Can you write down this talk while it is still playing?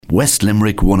West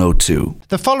Limerick 102.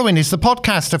 The following is the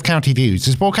podcast of County Views.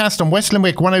 It's broadcast on West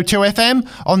Limerick 102 FM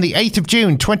on the 8th of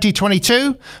June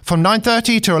 2022 from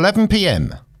 9:30 to 11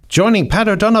 p.m. Joining Pat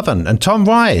O'Donovan and Tom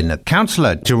Ryan,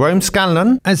 Councillor Jerome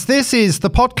Scanlon, as this is the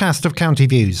podcast of County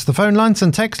Views. The phone lines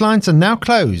and text lines are now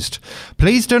closed.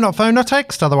 Please do not phone or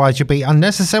text, otherwise you'll be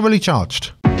unnecessarily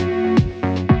charged.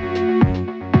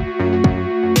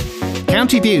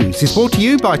 County Views is brought to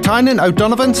you by Tynan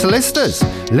O'Donovan Solicitors,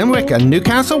 Limerick and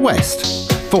Newcastle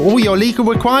West. For all your legal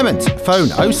requirements, phone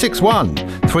 061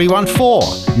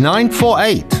 314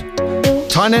 948.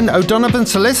 Tynan O'Donovan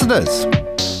Solicitors,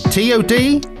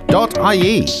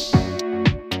 TOD.ie.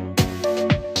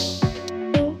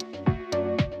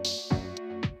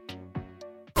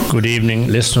 Good evening,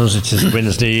 listeners. It is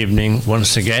Wednesday evening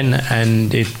once again,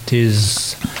 and it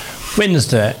is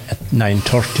Wednesday at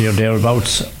 9:30 or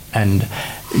thereabouts, and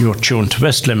you're tuned to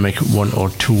West Limerick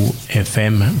 102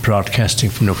 FM, broadcasting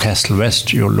from Newcastle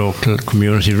West, your local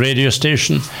community radio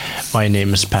station. My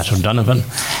name is Pat O'Donovan,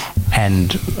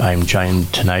 and I'm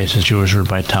joined tonight, as usual,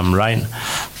 by Tom Ryan,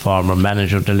 former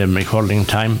manager of the Limerick hurling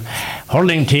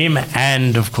team,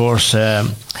 and of course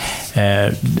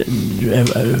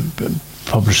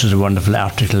publishes a wonderful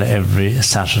article every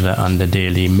Saturday on the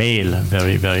Daily Mail.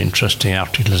 Very, very interesting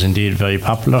articles indeed, very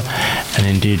popular. And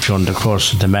indeed, during the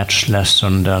course of the match last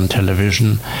Sunday on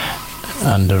television,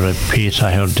 and the repeat,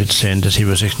 I heard it saying that he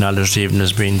was acknowledged even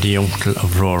as being the uncle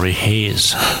of Rory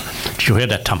Hayes. Did you hear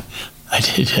that, Tom? I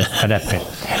did, yeah.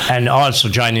 And also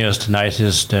joining us tonight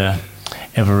is the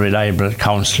ever-reliable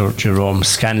councillor Jerome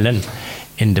Scanlon,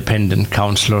 independent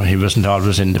councillor. He wasn't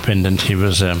always independent. He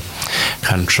was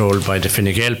controlled by the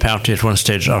Fine Gael party at one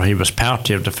stage, or he was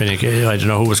party of the Fine Gael. I don't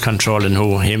know who was controlling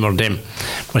who, him or them.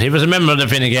 But he was a member of the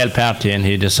Fine Gael party, and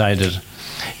he decided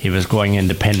he was going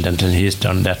independent, and he's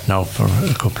done that now for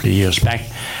a couple of years back.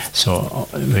 So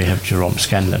we have Jerome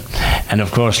Scanlon. And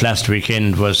of course, last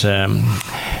weekend was an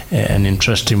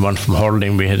interesting one from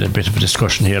hurling. We had a bit of a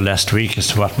discussion here last week as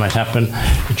to what might happen.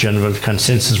 The general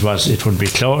consensus was it would be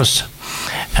close,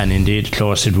 and indeed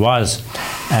close it was.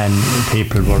 And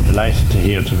people were delighted to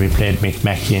hear that we played Mick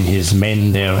Mackey and his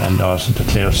men there, and also the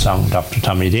Clare song, Dr.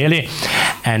 Tommy Daly.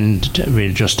 And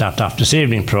we'll just start off this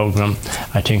evening programme,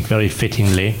 I think very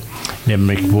fittingly.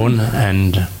 Limerick won,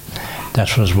 and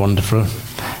that was wonderful.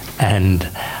 And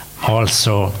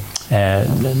also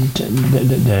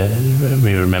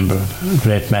we remember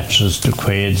great matches, the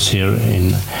Quaids here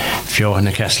in Fiohan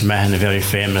and Castlemahon, a very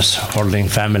famous hurling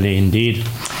family indeed.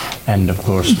 And of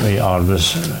course we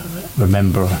always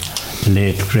remember the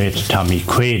late great Tommy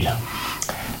Quaid,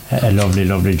 a lovely,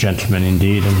 lovely gentleman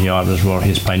indeed, and he always wore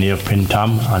his pioneer pin,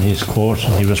 Tom, on his coat,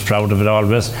 and he was proud of it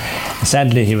always.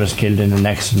 Sadly, he was killed in an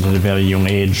accident at a very young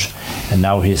age, and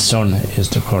now his son is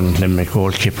the current Limerick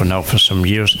goalkeeper now for some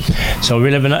years. So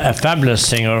we'll have a fabulous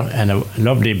singer and a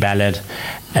lovely ballad,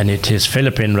 and it is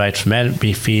Philip Enright from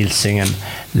Abbey Field singing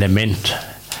Lament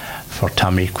for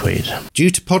Tommy Quaid. Due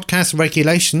to podcast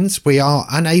regulations, we are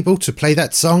unable to play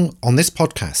that song on this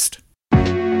podcast.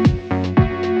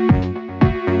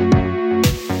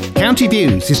 County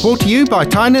Views is brought to you by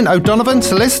Tynan O'Donovan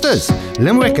Solicitors,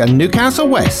 Limerick and Newcastle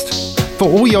West. For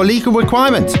all your legal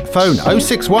requirements, phone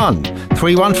 061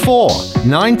 314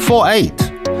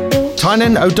 948.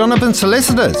 Tynan O'Donovan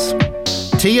Solicitors,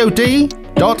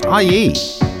 TOD.ie.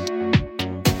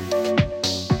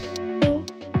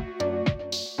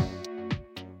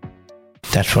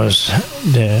 That was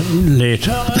the late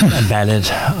ballad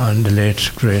on the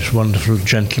late great wonderful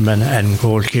gentleman and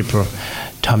goalkeeper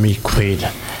Tommy Quaid,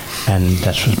 and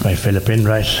that was by Philip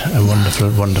Enright, a wonderful,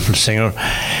 wonderful singer,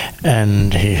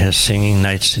 and he has singing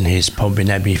nights in his pub in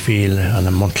Abbeyfield on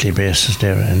a monthly basis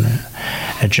there, and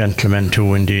a gentleman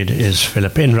too indeed is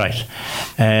Philip Enright.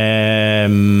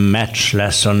 Match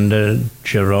last Sunday,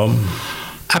 Jerome.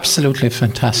 Absolutely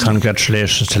fantastic.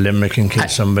 Congratulations to Limerick, in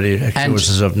case somebody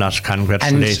accuses of not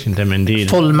congratulating them indeed.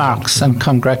 Full marks and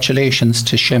congratulations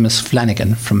to Seamus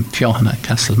Flanagan from Fiohan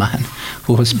Castlemahon,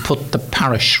 who has put the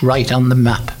parish right on the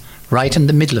map, right in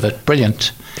the middle of it.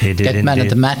 Brilliant. He did. Get man of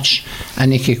the match,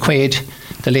 and Nicky Quaid,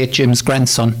 the late Jim's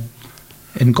grandson,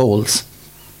 in goals.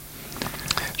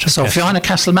 So Fiohan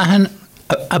Castlemahon,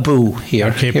 a boo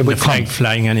here. Keeping the flag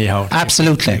flying anyhow.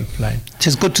 Absolutely. It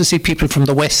is good to see people from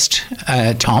the West,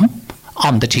 Tom,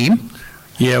 on the team.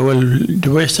 Yeah, well, the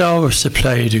West always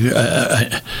supplied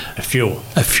a few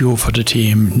for the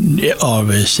team. They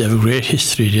always have a great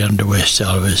history there in the West,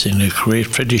 always in a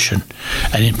great tradition,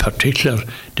 and in particular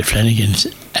the Flanagans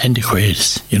and the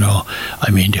Quails, you know.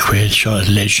 I mean, the Quails are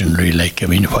legendary. Like, I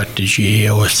mean, what the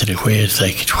GAO is to the Quails,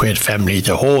 like the Quail family as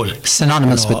a whole.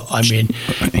 Synonymous with... I mean,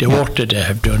 the work that they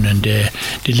have done and the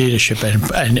leadership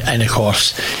and of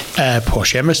course, Paul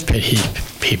Shemus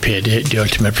he paid the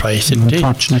ultimate prize, didn't he?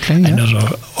 Unfortunately, yeah.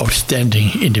 Another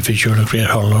outstanding individual, a great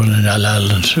hurler and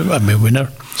All-Ireland winner.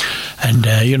 And,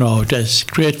 you know, there's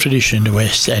great tradition in the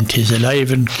West, and he's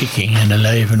alive and kicking and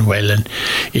alive and well, and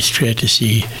it's great to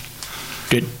see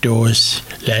those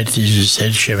lads, as you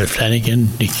said, Shevard Flanagan,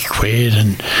 Nicky Quaid,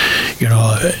 and, you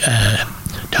know,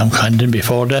 Tom Condon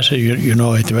before that, you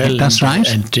know it well. That's right.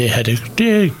 And they had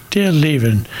they're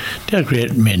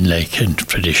great men, like, in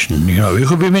tradition. You know, we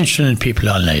could be mentioning people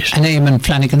all night. And Eamon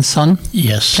Flanagan's son?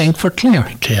 Yes. Playing for Clare.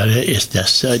 Clare, yes,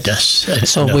 that's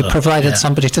so we provided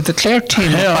somebody to the Clare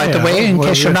team, by the way, in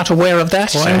case you're not aware of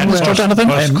that, Mr. Donovan.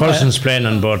 Cousins playing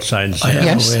on both sides. I am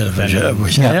Yes. aware of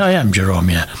it. I am, Jerome,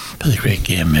 yeah. It was a great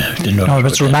game. No, it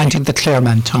was reminding the Clare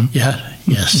man, Tom. Yeah,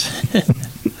 yes.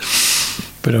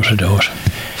 Without a doubt.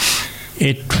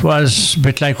 It was a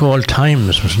bit like old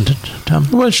times, wasn't it, Tom?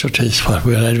 Well, sure, it is what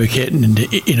we're advocating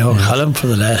in our column for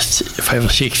the last 5 or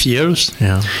 6 years.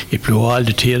 Yeah. It blew all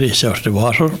the theories out of the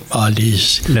water, all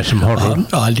these Let them hurl.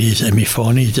 all these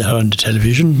Emmy-phonies that are on the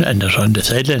television and that are on the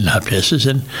sideline in hot places,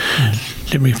 and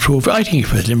Limerick proved, I think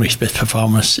it was Limerick's best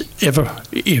performance ever,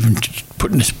 even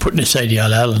putting aside the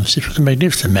All-Irelands. It was a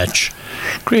magnificent match.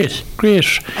 Great. I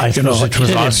suppose it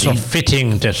was also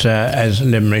fitting that as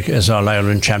Limerick, as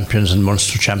All-Ireland champions and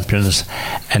Munster champions,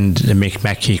 and the Mick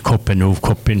Mackey Cup and Uve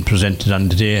Cup being presented on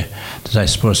the day, that I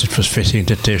suppose it was fitting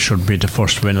that they should be the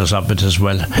first winners of it as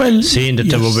well. Seeing that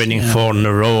they were winning 4 in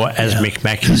a row, as Mick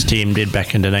Mackey's team did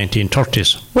back in the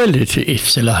 1930s. Well,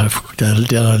 it's a lot of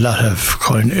there are a lot of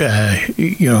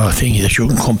things that you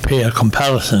can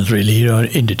comparisons really, you know,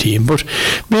 in the team, but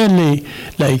mainly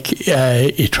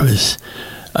it was.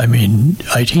 I mean,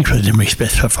 I think it was Limerick's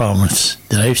best performance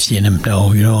that I've seen him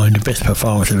now, you know, and the best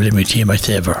performance of a Limerick team I'd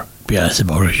ever be honest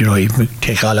about it. You know, even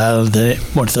take all of the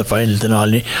Munster finals and all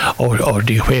over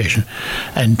the equation.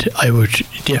 And I would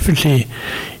definitely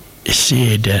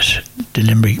say that the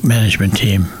Limerick management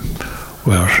team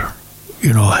were,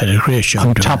 you know, had a great job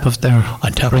on top of their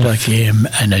game,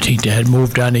 and I think they had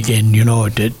moved on again, you know,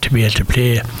 to be able to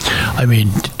play. I mean,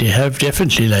 they have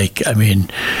definitely,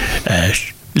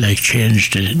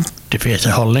 changed the face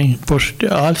of hurling, but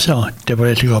also they were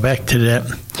able to go back to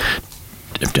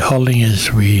the hurling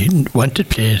as we wanted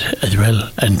played as well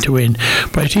and to win.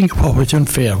 But I think what was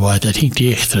unfair was, I think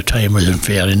the extra time was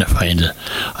unfair in the final.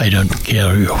 I don't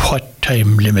care what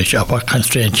time limit or what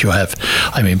constraints you have.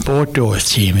 I mean, both those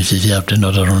teams deserved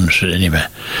another run at it anyway.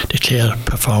 The Clare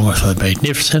performance was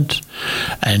magnificent,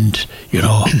 and, you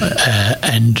know,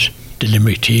 and the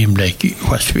Limerick team, like,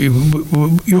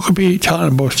 you could be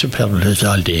talking about superlatives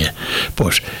all day,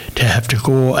 but to have to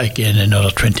go again another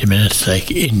 20 minutes,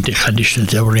 like, in the conditions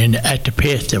they were in, at the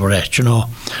pace they were at, you know,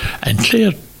 and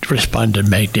Clare responded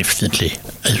magnificently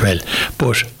as well.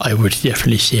 But I would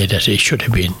definitely say that it should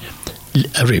have been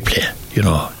a replay, you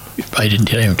know. I didn't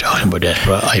hear him talking about that,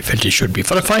 but I felt it should be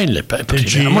for the final. The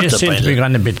GA seemed to be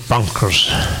gone a bit bonkers.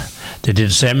 They did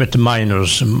the same at the minor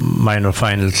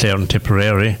final, Clare and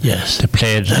Tipperary. Yes. They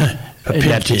played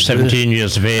at 17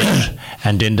 years of age,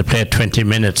 and then they played 20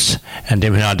 minutes, and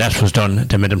then when all that was done,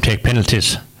 they made them take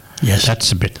penalties. Yes.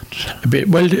 That's a bit.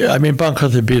 Well, I mean,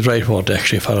 bonkers would be the right word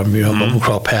actually for them, you know,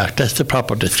 Mumcrow Park. That's the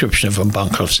proper description of them,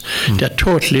 bonkers. They're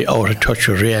totally out of touch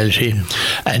with reality.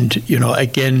 And, you know,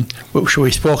 again,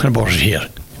 we've spoken about it here.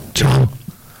 John,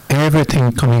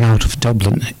 everything coming out of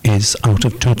Dublin is out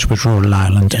of touch with rural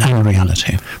Ireland and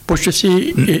reality. But you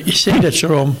see that,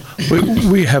 Jerome,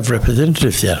 we have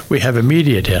representatives there. We have a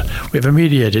media there. We have a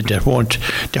media that won't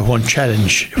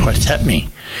challenge what's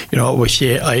happening. You know, we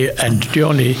say and the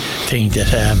only thing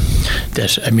that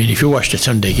I mean, if you watch the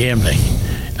Sunday game, like,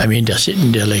 I mean, they're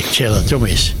sitting there like tailor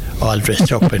dummies, all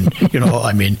dressed up, and, you know,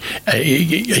 I mean,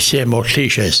 same old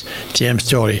cliches, same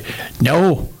story.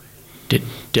 Now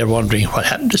they're wondering what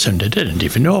happened to Sunday. They didn't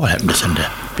even know what happened to Sunday,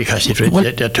 because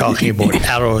they're talking about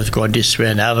arrows going this way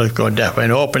and arrows going that way,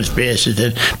 and open spaces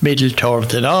and middle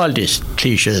thirds and all these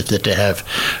cliches that they have.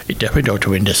 They went out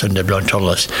to win the Sunday Blunt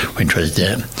Hullers, when it was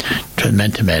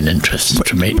man-to-man interest,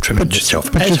 tremendous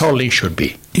stuff, as hurling should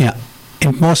be. Yeah,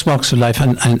 in most walks of life,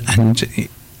 and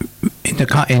in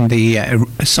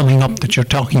the summing up that you're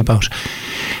talking about,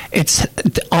 it's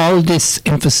all this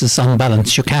emphasis on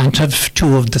balance. You can't have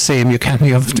two of the same. You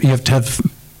have to have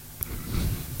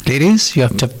ladies. You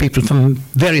have to have people from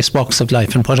various walks of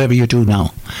life, and whatever you do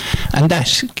now, and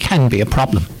that can be a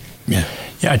problem. Yeah.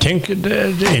 Yeah, I think,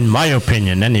 in my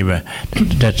opinion anyway,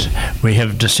 that we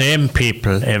have the same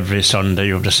people every Sunday.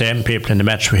 You have the same people in the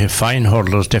match. We have fine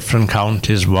hurlers, different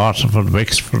counties, Waterford,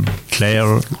 Wexford,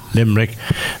 Clare, Limerick,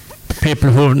 people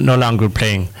who are no longer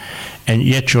playing. And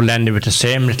yet you're landing with the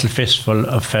same little fistful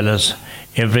of fellas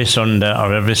every Sunday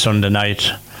or every Sunday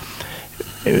night.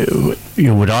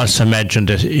 You would also imagine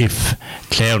that if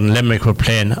Clare and Limerick were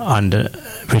playing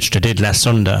which they did last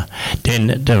Sunday,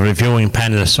 then the reviewing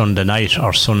panel Sunday night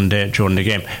or Sunday during the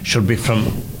game should be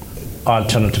from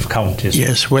alternative counties.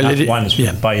 Yes, well, not ones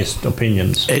with biased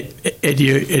opinions.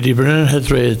 Eddie Brennan has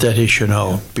raised that issue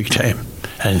now, big time,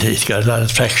 and he's got a lot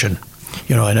of traction.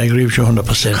 You know, and I agree with you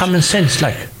 100%. Common sense,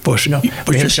 like. But, you know, but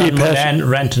we you have see, Mullane,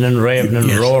 Renton and Raven and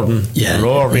Roaring,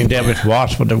 roaring there with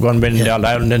Waterford. They've gone winning the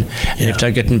All-Ireland, and if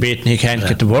they're getting beaten, he can't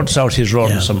get the words out. He's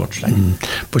roaring so much. Like.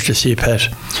 But you see, Pat,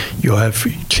 you have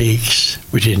cliques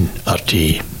within RT,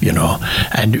 you know,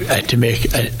 and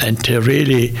to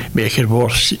really make it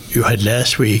worse, you had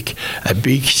last week a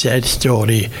big sad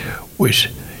story with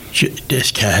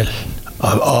this Cal.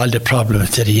 Of all the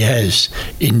problems that he has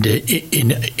in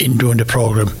doing the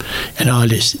programme, and all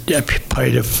this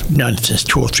pile of nonsense,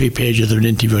 2 or 3 pages of an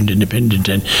interview in the Independent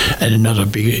and another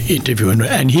big interview,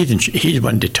 and he's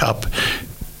one of the top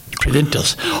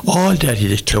presenters. All that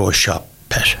is a closed shop,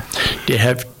 Pat.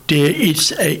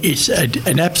 It's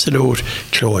an absolute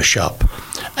closed shop,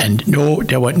 and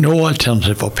there was no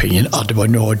alternative opinion, or there was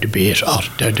no debate, or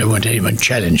there wasn't anyone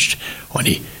challenged when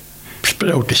he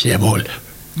spread out the same old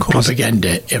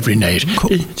propaganda every night.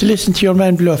 To listen to your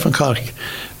man Blow from Cork,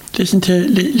 listen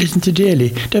to Daly.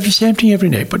 They have the same thing every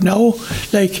night. But now,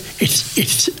 like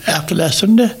it's after last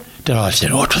Sunday, they're all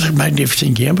saying, "Oh, it was a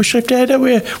magnificent game." But if they had that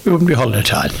way, we wouldn't be holding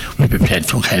at all. We'd be playing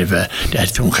some kind of a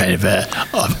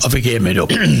game made up.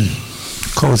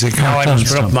 Now I must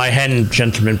put up my hand,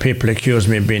 gentlemen. People accuse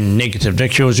me of being negative. They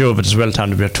accuse you of it as well,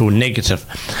 Tom, to be too negative.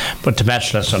 But the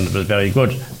match last Sunday was very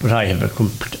good. But I have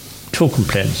 2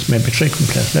 complaints, maybe 3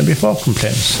 complaints, maybe 4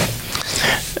 complaints.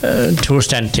 2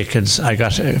 stand tickets. I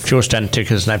got a few stand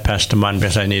tickets and I passed them on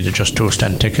because I needed just 2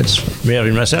 stand tickets,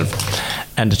 Mary myself.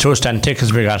 And the 2 stand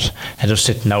tickets we got had us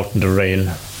sitting out in the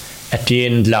rain at the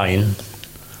end line,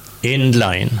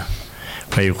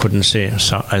 where you couldn't see.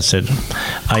 So I said,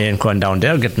 I ain't going down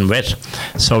there getting wet.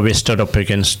 So we stood up we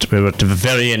were at the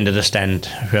very end of the stand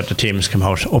where the teams came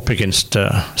out, up against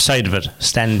the side of it,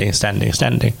 standing.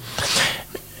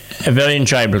 A very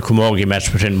enjoyable camogie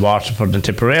match between Waterford and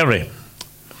Tipperary.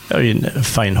 Very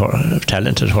fine,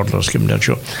 talented hurlers, give them that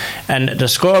show. And the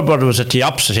scoreboard was at the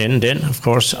opposite end, then, of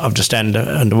course, of the stand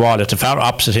and the wall at the far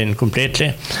opposite end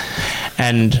completely.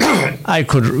 And we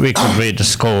could read the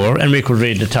score and we could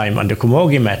read the time on the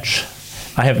camogie match.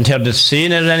 I haven't heard it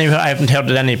seen it anywhere. I haven't heard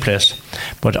it any place.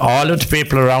 But all of the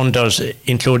people around us,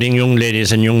 including young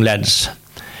ladies and young lads,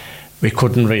 we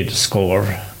couldn't read the score.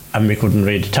 And we couldn't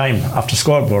read the time off the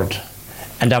scoreboard.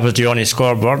 And that was the only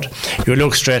scoreboard. You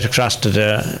look straight across to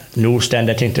the newsstand,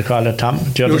 I think they call it, Tom,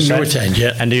 the other side. Newsstand,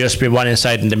 yeah. And there used to be one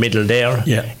inside in the middle there.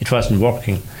 Yeah. It wasn't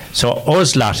working. So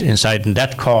us lot inside in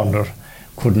that corner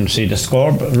couldn't see the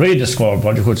scoreboard, read the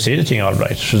scoreboard. You could see the thing all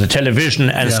right. So the television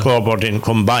and scoreboard in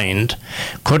combined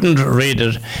couldn't read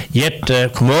it. Yet the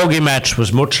camogie match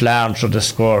was much larger, the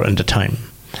score and the time.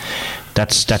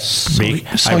 That's big.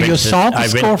 So you saw the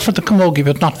score for the camogie,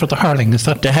 but not for the hurling. Is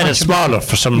that? They had it smaller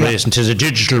for some reason. It is a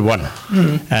digital one,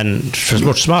 and it was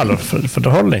much smaller for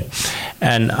the hurling.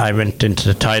 And I went into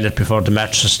the toilet before the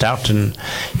match to start, and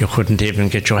you couldn't even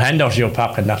get your hand out of your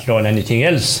pocket, not knowing anything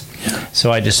else. Yeah.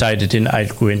 So I decided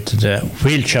I'd go into the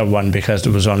wheelchair one because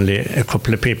there was only a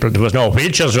couple of people. There was no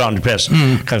wheelchairs around the place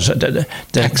because they'd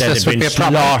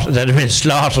have been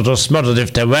slaughtered or smothered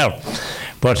if they were.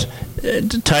 But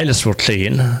the toilets were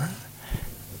clean,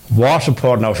 water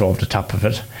pouring out over the top of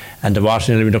it, and the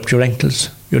water nearly went up to your ankles.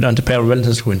 You'd have to pay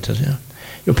wells to go into it. Yeah.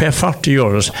 You pay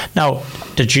 €40. Now,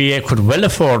 the GA could well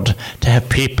afford to have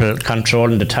people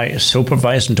controlling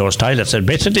supervising those toilets.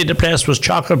 Admittedly, the place was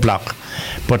chocolate block,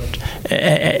 but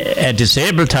a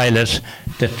disabled toilet,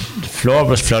 the floor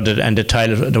was flooded and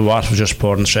the water was just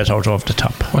pouring straight out over the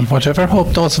top. Well, whatever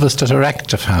hope those of us that are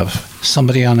active have,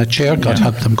 somebody on a chair, God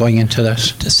help them, going into that.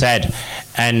 Sad.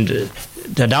 And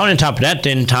down on top of that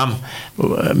then, Tom,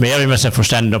 Mary and myself were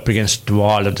standing up against the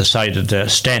wall at the side of the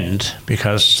stand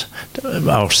because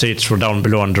our seats were down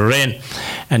below in the rain,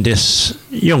 and this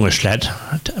youngish lad,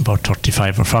 about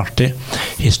 35 or 40,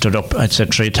 he stood up, I'd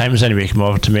said 3 times anyway, came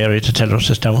over to Mary to tell her to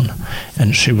sit down,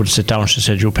 and she would sit down. She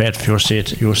said, you paid for your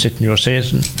seat, you sit in your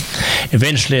seat. And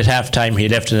eventually at half time he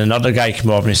left, and another guy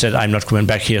came over and he said, I'm not coming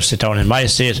back here, sit down in my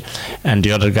seat. And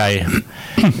the other guy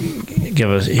gave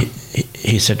us.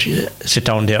 He said, "Sit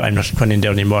down there. I'm not going in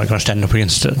there anymore. I'm going to stand up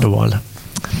against the wall."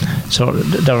 So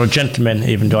there were gentlemen,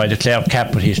 even though I declared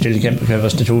cap, but he still gave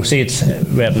us the 2 seats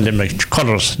wearing Limerick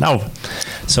colours now.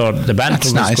 So the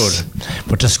banter was good.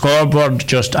 But the scoreboard,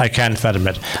 just, I can't fathom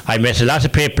it. I met a lot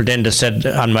of people then that said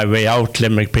on my way out,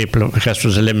 Limerick people, because it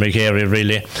was a Limerick area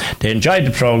really, they enjoyed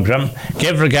the programme,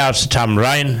 gave regards to Tom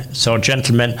Ryan. So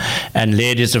gentlemen and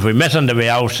ladies, if we met on the way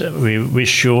out, we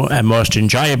wish you a most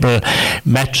enjoyable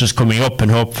matches coming up,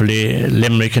 and hopefully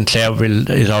Limerick and Clare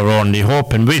is our only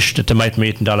hope and wish that they might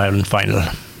meet in the All-Ireland final.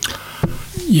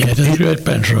 Yeah, there's a great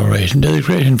banter, all right, and there's a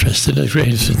great interest in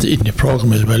the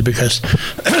programme as well, because,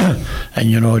 and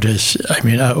you know,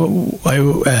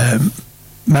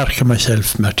 Mark and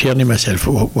myself, Tierney and myself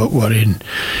were in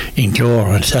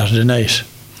Glore on Saturday night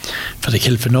for the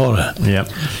Kilfenora. Yeah.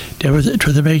 It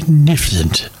was a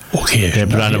magnificent occasion.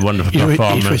 They ran a wonderful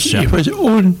performance. It was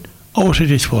out of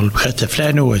this world, because the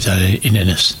Flano was in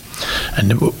Ennis.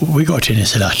 And we got in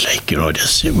this a lot, like, you know,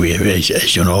 as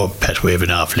you know, Pat, we have an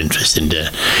awful interest in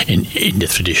the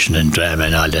tradition and drama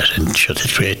and all that, and sure,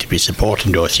 it's great to be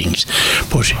supporting those things.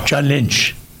 But John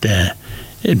Lynch, the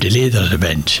leader of the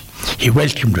band, he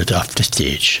welcomed us off the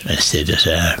stage and said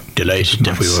that delighted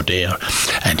that we were there,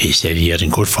 and he said he had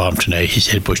in good form tonight. He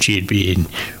said, but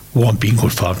won't be in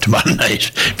good form tomorrow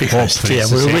night, because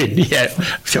we'll win. Yeah,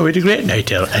 so we had a great night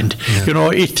there, and you know,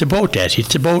 it's about that.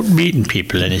 It's about meeting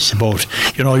people, and it's about,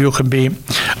 you know, you can be.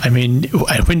 I mean,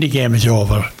 when the game is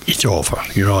over, it's over.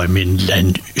 You know, I mean,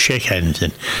 and shake hands,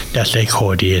 and that's like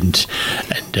Cody and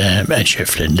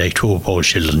Shefflin, like 2 old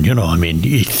children. You know, I mean,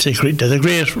 there's a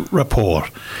great rapport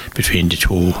between the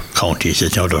 2 counties.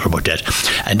 There's no doubt about that.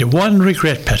 And the one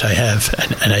regret, Pat, I have,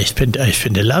 and I spend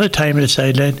a lot of time on the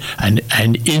sideline and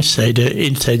inside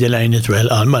the line as well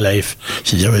all my life,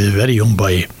 since I was a very young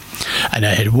boy. And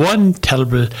I had one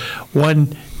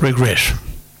regret,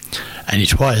 and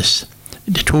it was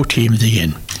the 2 teams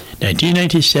again.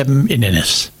 1997 in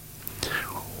Ennis,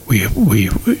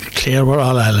 Clare were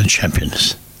All-Ireland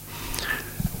champions.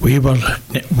 We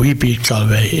beat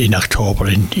Galway in October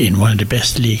in one of the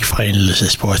best league finals, I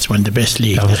suppose, one of the best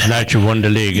leagues. That was like you won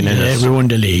the league in Ennis. Yeah, we won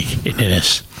the league in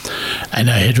Ennis.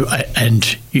 And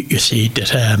you see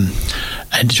that,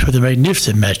 and it was a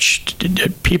magnificent match.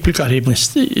 People got even,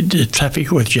 the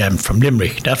traffic was jammed from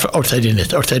Limerick, not outside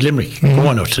Limerick,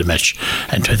 going out to the match.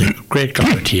 And it was a great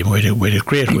Galway team with a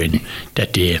great win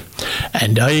that day.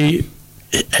 And I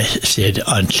said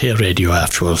on Clare Radio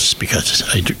afterwards, because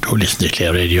I do listen to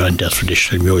Clare Radio and their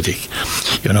traditional music,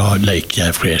 you know, like they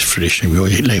have great traditional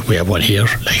music, like we have one here,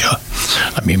 like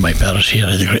my parrot here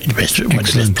is one of the best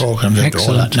programs and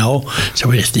all that now, so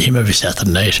we listen to him every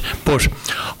Saturday night. But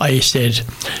I said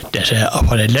that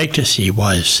what I'd like to see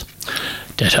was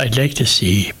that I'd like to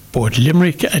see both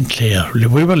Limerick and Clare.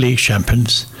 We were league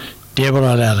champions, they were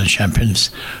All-Ireland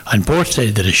champions. On both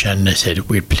sides of the Shannon, I said,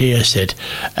 we'll play,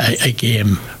 a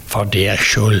game for the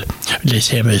actual, the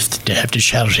same as they have the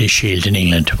Charity Shield in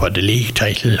England, where the league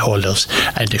title holders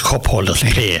and the cup holders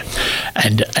play.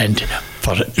 And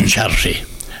for charity,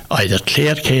 either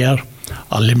Clare Care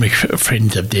or Limerick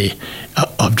Friends of the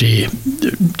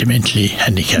mentally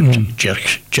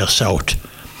handicapped, just out.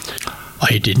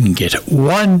 I didn't get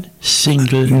one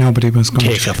single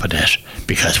taker for that.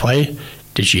 Because why?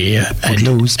 The GA and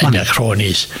their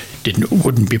cronies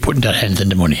wouldn't be putting their hands in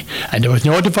the money, and there was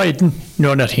no dividing,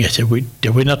 no nothing. I said,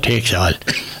 the winner takes all,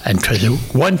 and it was the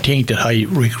one thing that I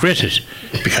regretted,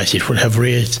 because it would have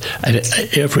raised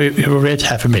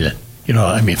 $500,000. You know,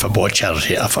 I mean, for both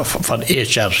charity, for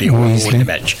each charity who won the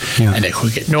match, and they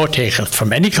could get no takers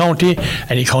from any county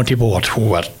board who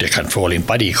were the controlling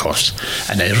body, of course,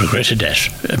 and I regretted that.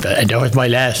 And that was my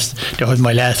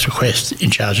last request in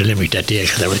charge of Limerick that day,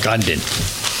 because I was gone then.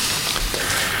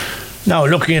 Now,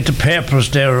 looking at the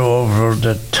papers there over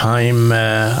the time,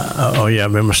 we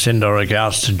must send our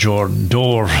regards to Jordan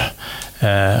Dorr,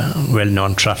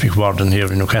 well-known traffic warden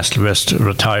here in Newcastle West,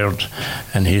 retired,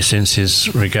 and he sends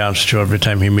his regards to every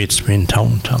time he meets me in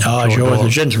town. George, a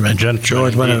gentleman.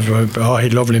 George, one of he's a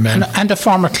lovely man. And a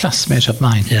former classmate of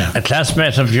mine. Yeah. A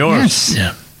classmate of yours? Yes.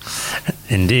 Yeah.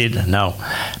 Indeed, now.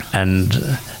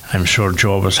 And I'm sure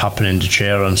Joe was hopping in the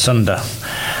chair on Sunday,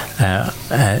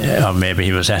 or maybe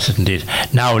he was at it indeed.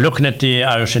 Now, looking at the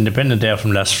Irish Independent there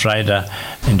from last Friday,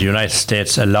 in the United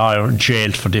States, a lawyer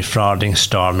jailed for defrauding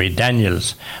Stormy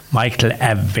Daniels. Michael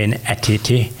Avin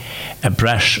Atiti, a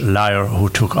brash liar who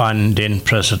took on then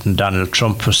President Donald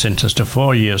Trump, was sentenced to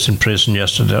 4 years in prison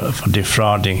yesterday for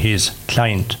defrauding his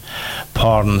client,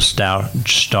 porn star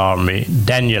Stormy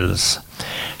Daniels.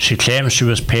 She claims she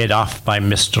was paid off by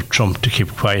Mr. Trump to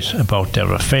keep quiet about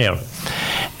their affair.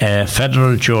 A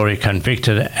federal jury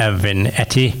convicted Evan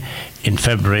Etty in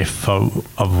February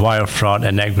of wire fraud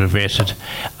and aggravated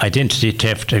identity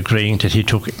theft, agreeing that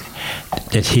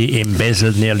he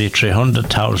embezzled nearly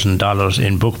 $300,000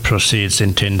 in book proceeds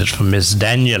intended for Ms.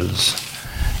 Daniels.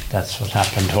 That's what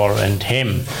happened to her and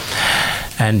him.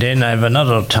 And then I have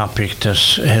another topic that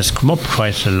has come up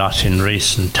quite a lot in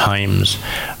recent times.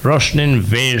 Russian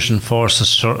invasion forces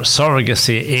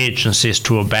surrogacy agencies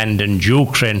to abandon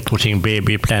Ukraine, putting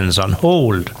baby plans on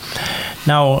hold.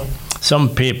 Now, some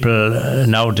people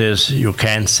nowadays, you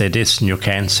can't say this and you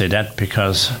can't say that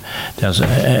because there's a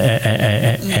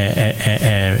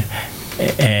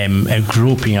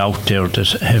grouping out there that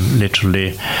have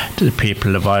literally the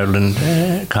people of Ireland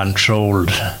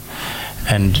controlled.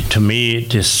 And to me,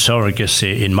 this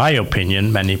surrogacy, in my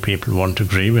opinion, many people won't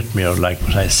agree with me or like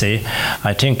what I say,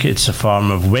 I think it's a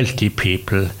form of wealthy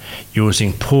people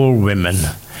using poor women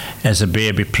as a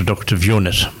baby productive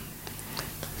unit.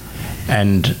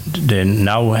 And they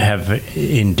now have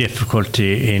in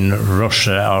difficulty in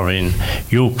Russia or in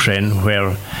Ukraine,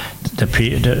 where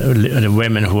the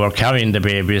women who are carrying the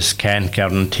babies can't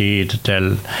guarantee that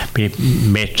they'll be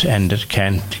met and that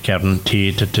can't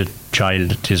guarantee that the child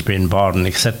that is being born,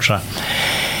 etc.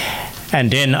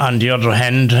 And then on the other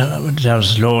hand,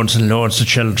 there's loads and loads of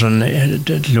children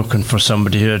looking for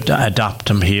somebody to adopt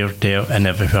them here, there and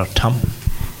everywhere, Tom.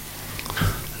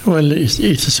 Well, it's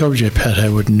a subject, Pat, I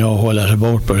wouldn't know a whole lot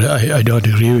about, but I don't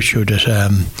agree with you that,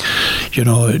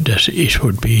 that it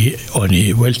would be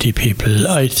only wealthy people.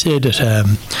 I'd say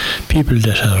that people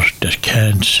that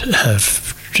can't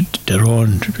have their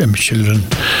own children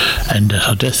and that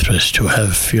are desperate to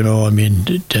have,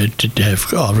 they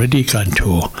have already gone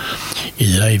to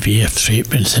either IVF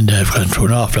treatments and they've gone through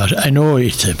an awful lot. I know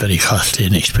it's a very costly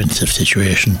and expensive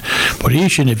situation, but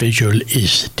each individual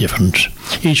is different.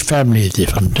 Each family is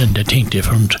different and they think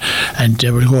different, and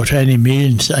they will go to any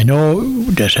means. I know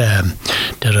that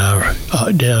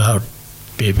there are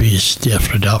babies there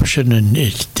for adoption, and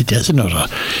that's not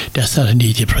an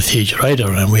easy procedure either,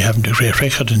 and we haven't a great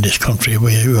record in this country.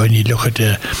 When you look at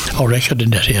our record in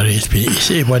that area, it's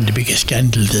one of the biggest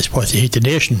scandals that's supposed to hit the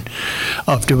nation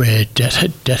of the way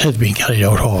that has been carried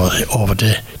out over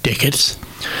the decades.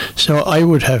 So I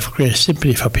would have great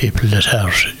sympathy for people that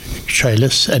are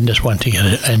childless and just want to get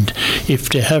it, and if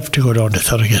they have to go down the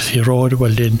surrogacy road,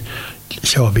 well then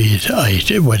so be it.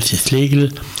 Once it's legal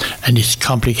and it's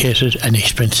complicated and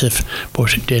expensive,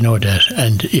 but they know that,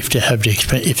 and if they have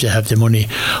the money,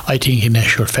 I think in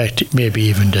actual fact maybe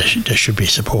even they should be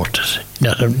supported.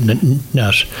 But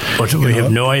we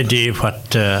have no idea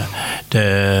what the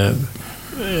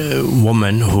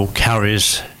woman who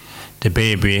carries the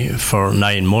baby for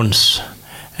 9 months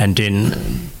and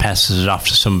then passes it off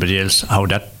to somebody else, how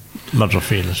that mother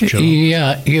feels.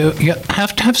 Yeah, you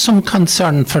have to have some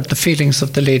concern for the feelings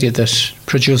of the lady that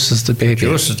produces the baby.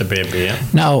 Yeah.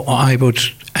 Now, I would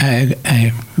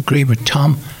agree with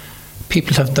Tom.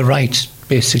 People have the right,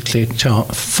 basically, to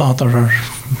father or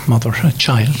mother a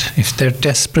child. If they're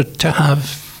desperate to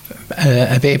have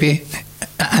a baby,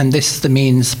 and this is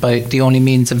the only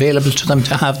means available to them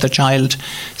to have the child,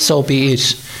 so be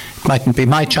it. It mightn't be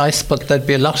my choice, but there'd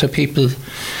be a lot of people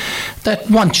that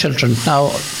want children.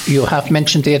 Now, you have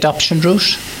mentioned the adoption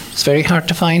route. It's very hard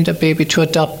to find a baby to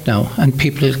adopt now, and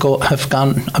people have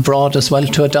gone abroad as well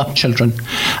to adopt children.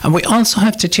 And we also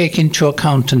have to take into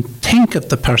account and think of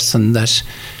the person that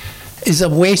is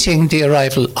awaiting the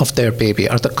arrival of their baby,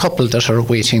 or the couple that are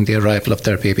awaiting the arrival of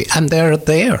their baby. And they're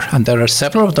there, and there are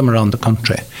several of them around the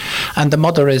country. And the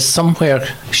mother is somewhere,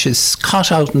 she's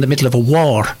caught out in the middle of a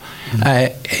war,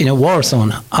 in a war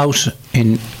zone, out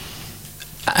in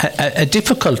a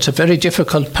very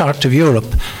difficult part of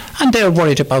Europe, and they're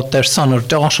worried about their son or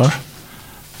daughter.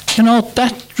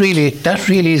 That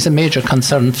really is a major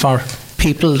concern for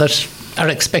people that are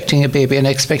expecting a baby and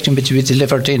expecting it to be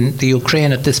delivered in the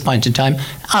Ukraine at this point in time,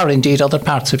 or indeed other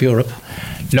parts of Europe.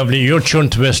 Lovely. You're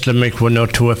tuned to West Limerick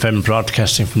 102 FM,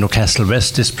 broadcasting from Newcastle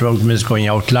West. This programme is going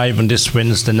out live on this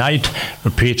Wednesday night,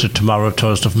 repeated tomorrow,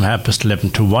 Thursday from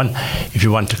 11:30 to 1. If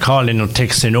you want to call in or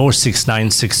text in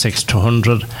 069 66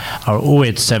 200 or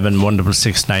 087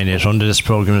 166 9800, this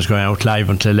programme is going out live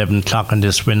until 11 o'clock on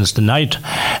this Wednesday night.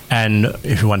 And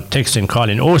if you want to text in, call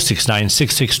in 069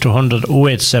 66 200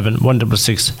 087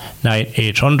 166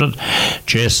 9800.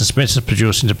 Jason Smith is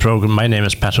producing the programme. My name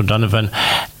is Pat O'Donovan,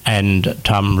 and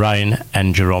Tom Ryan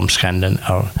and Jerome Scanlon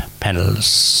are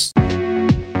panels.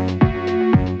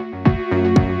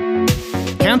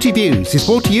 County Views is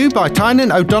brought to you by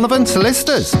Tynan O'Donovan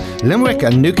Solicitors, Limerick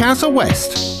and Newcastle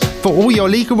West. For all your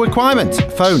legal requirements,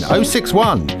 phone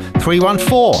 061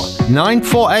 314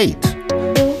 948.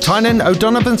 Tynan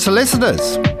O'Donovan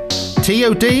Solicitors.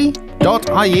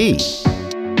 TOD.ie.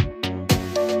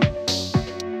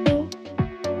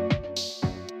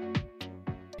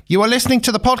 You are listening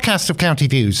to the podcast of County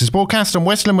Views. It's broadcast on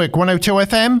West Limerick 102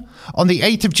 FM on the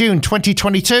 8th of June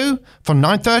 2022 from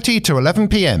 9:30 to 11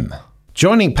 p.m.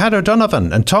 Joining Pat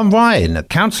O'Donovan and Tom Ryan,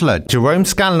 Councillor Jerome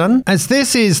Scanlon, as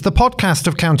this is the podcast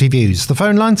of County Views. The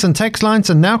phone lines and text lines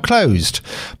are now closed.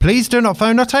 Please do not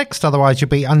phone or text, otherwise you'll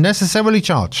be unnecessarily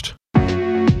charged.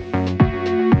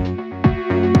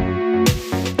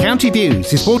 County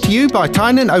Views is brought to you by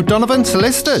Tynan O'Donovan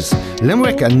Solicitors,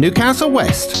 Limerick and Newcastle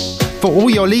West. For all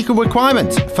your legal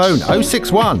requirements, phone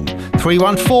 061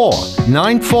 314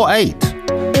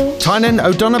 948. Tynan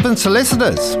O'Donovan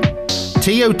Solicitors.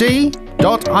 TOD.ie.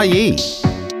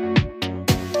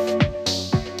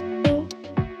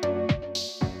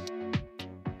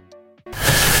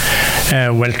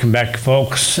 Welcome back,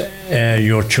 folks.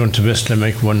 You're tuned to West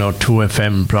Limerick 102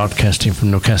 FM, broadcasting from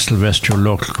Newcastle West, your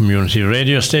local community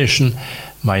radio station.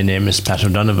 My name is Pat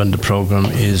O'Donovan. The programme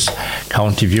is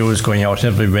County Views, going out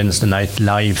every Wednesday night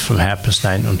live from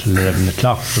 9:30 until 11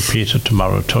 o'clock. Repeated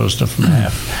tomorrow, Thursday, from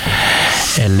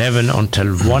 11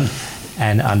 until 1.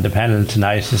 And on the panel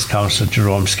tonight is Councillor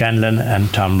Jerome Scanlon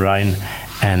and Tom Ryan.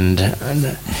 And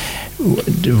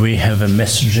we have a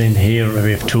message in here.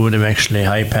 We have two of them actually.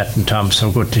 Hi, Pat and Tom. So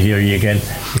good to hear you again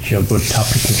with your good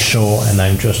topical show. And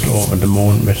I'm just over the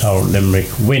moon with our Limerick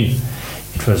win.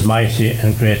 It was mighty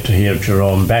and great to hear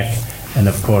Jerome back. And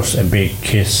of course, a big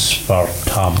kiss for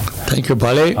Tom. Thank you,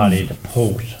 Polly. Polly the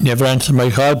poet. Never answered my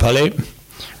call, Polly.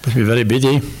 Must be very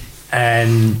busy.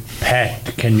 And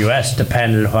Pat, can you ask the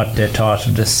panel what they thought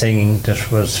of the singing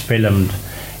that was filmed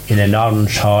in an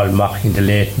orange hall mocking the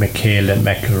late Michaela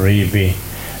McAreevy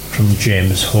from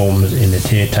James Holmes in the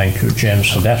tea? Thank you, James,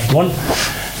 for that one.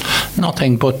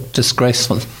 Nothing but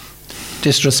disgraceful,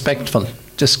 disrespectful,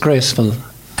 disgraceful.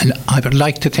 And I would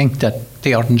like to think that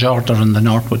the Orange Order in the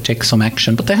North would take some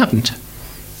action, but they haven't.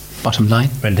 Bottom line.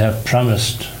 Well, they have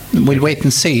promised. We'll wait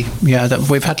and see. Yeah, that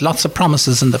we've had lots of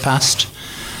promises in the past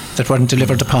that weren't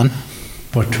delivered upon.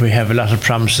 But we have a lot of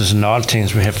promises in all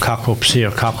things. We have cock-ups here,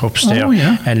 cock-ups there,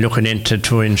 and looking into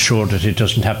to ensure that it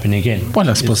doesn't happen again. Well,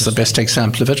 I suppose the best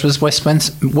example of it was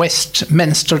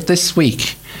Westminster this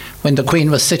week, when the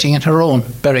Queen was sitting in her own,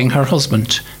 burying her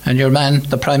husband, and your man,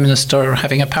 the Prime Minister,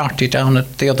 having a party down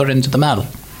at the other end of the Mall.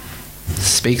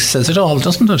 Says it all,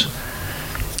 doesn't it?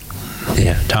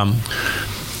 Yeah, Tom.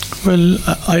 Well,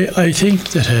 I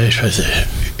think that it was a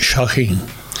shocking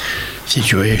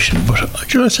situation,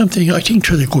 but you know something, I think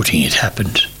it was a good thing it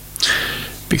happened,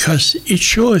 because it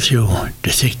shows you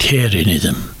the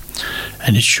sectarianism,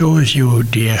 and it shows you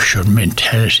the actual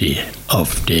mentality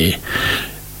of the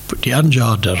Orange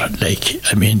Order.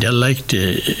 They're like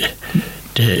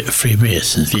the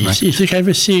Freemasons. It's a kind of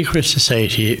a secret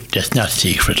society that's not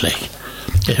secret, like.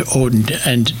 And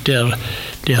the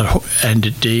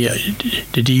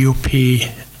DUP,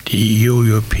 the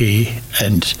UUP,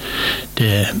 and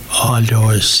all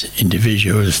those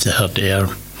individuals that are there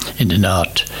in the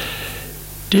North,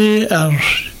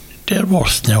 they're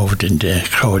worse now than the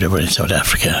crowd that were in South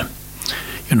Africa.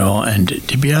 You know, and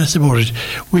to be honest about it,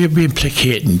 we have been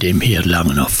placating them here long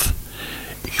enough,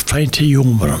 trying to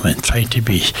humour them and trying to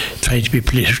be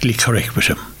politically correct with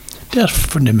them. They're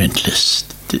fundamentalists.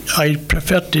 I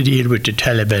prefer to deal with the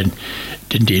Taliban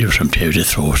than deal with them to the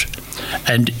throat.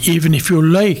 And even if you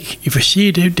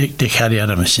see they carry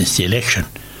on since the election,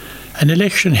 an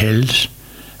election held,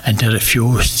 and they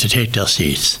refused to take their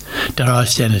seats. They're all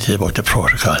saying it about the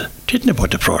protocol. Didn't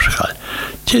about the protocol.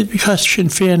 Because Sinn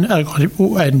Féin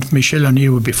and Michelle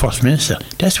O'Neill would be First Minister.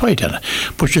 That's why they're not.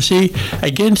 But you see,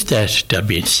 against that, they're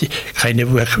being kind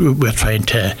of, we're trying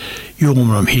to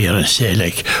humour them here and say,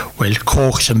 like, well,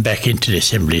 coax them back into the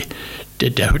Assembly. They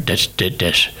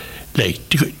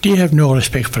have no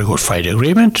respect for the Good Friday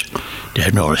Agreement. They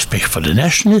have no respect for the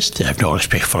nationalists. They have no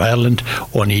respect for Ireland.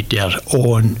 Only they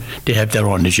have their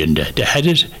own agenda. They had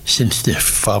it since the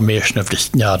formation of the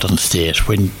Northern States.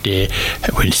 When the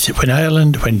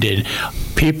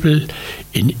people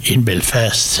in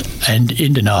Belfast and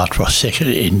in the North were second,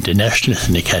 in the nationalists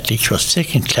and the Catholics were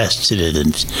second-class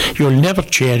citizens. You'll never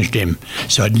change them.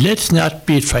 So let's not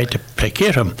be trying to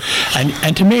placate them.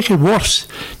 And to make it worse,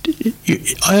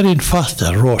 Irene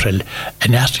Foster wrote an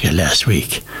article last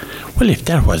week. Well, if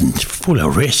that wasn't full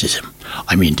of racism,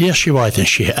 I mean, there she was, and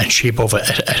she above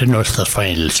at an Ulster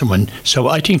final. So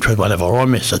I think it was one of our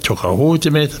own ministers took her. Who was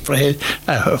the minister for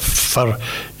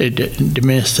the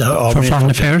minister for Foreign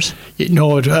Affairs?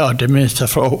 No, the minister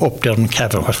for up there in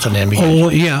Cavan. What's the name again? Oh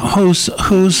yeah, whose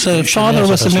father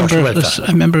was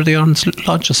a member of the Arms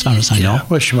Lodge, as far as I know.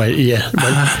 Well, she might. Yeah,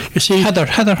 well, you see, Heather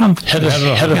Humphrey.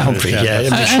 Heather Humphrey. Yeah,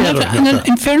 and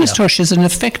in fairness to her, she's an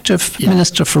effective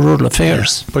minister for rural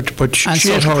affairs. Yeah. But she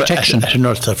had her at an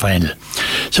Ulster final.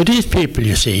 So these people,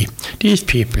 you see,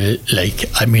 like,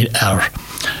 I mean,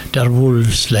 they're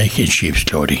wolves like in sheep's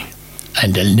clothing,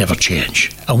 and they'll never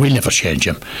change, and we'll never change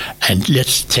them. And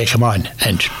let's take them on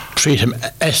and treat them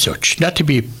as such, not to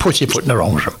be pussyfooting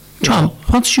around them. John,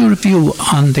 what's your view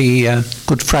on the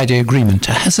Good Friday Agreement?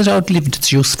 Has it outlived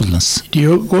its usefulness?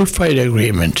 The Good Friday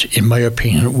Agreement, in my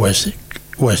opinion, was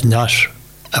not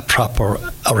a proper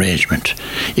arrangement.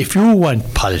 If you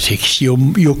want politics,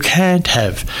 you can't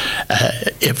have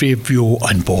every view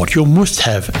on board. You must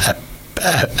have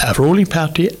a ruling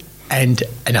party and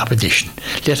an opposition.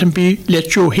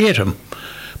 Let you hate them,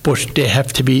 but they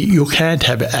have to be. You can't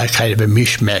have a kind of a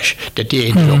mishmash that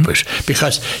they end up with,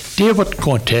 because they weren't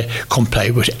going to comply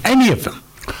with any of them.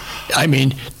 I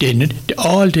mean,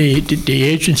 all the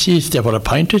agencies that were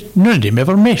appointed, none of them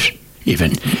ever met.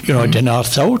 Even, the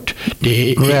North-South,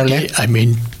 I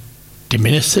mean, the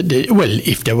minister,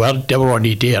 if they were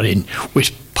only there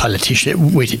with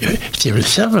politicians, with civil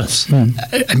servants,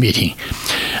 a meeting.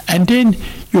 And then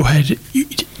you had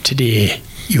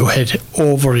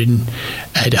over in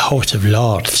the House of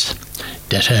Lords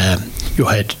that you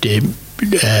had the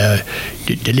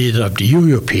leader of the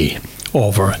UUP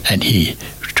over, and he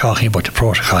was talking about the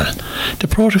protocol. The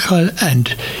protocol,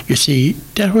 and you see,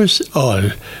 that was all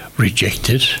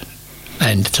rejected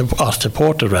and or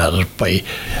supported rather by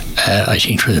I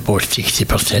think it was about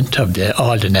 60% of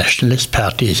all the nationalist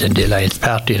parties and the Alliance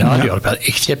Party and all the other parties,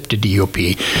 except the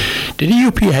DUP. The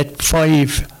DUP had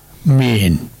 5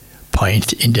 main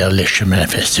points in their election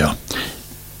manifesto.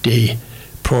 The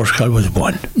protocol was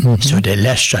one, so they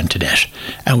latched onto that,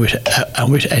 and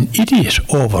with an idiot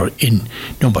over in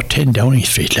number 10 Downing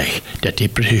Street, like that the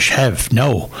British have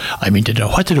now. I mean, they don't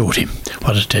know what to do with him.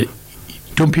 Whether to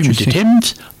dump him into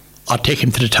Thames or take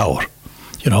him to the Tower.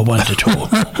 One of the two.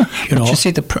 But you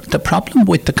see, the problem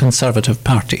with the Conservative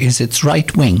Party is its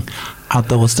right wing are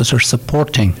those that are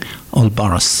supporting old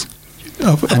Boris.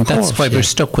 And that's why we're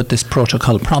stuck with this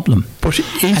protocol problem. But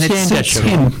in saying that,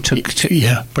 Jerome,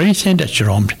 but in saying that,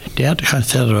 Jerome, they are the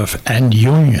Conservative and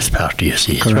Unionist Party, you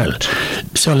see, correct. As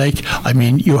well. So, like, I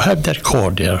mean, you have that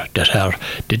core there that are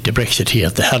the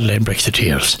Brexiteers, the headline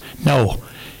Brexiteers. Now,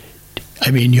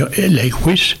 I mean,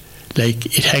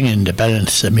 it hanging in the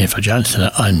balance, I mean, for Johnson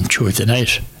on Tuesday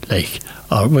night,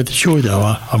 or with Tuesday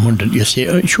or Monday, you see,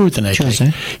 Tuesday night,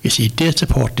 you see, they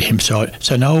support him. So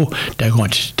now they're going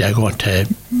to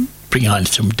bring on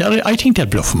some. I think they're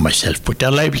bluffing myself, but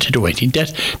they're liable to do anything.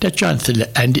 That Johnson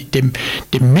and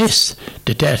the mess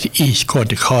that is going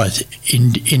to cause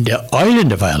in the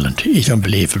island of Ireland is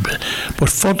unbelievable. But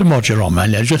furthermore, Jerome,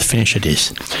 and I'll just finish with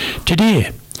this.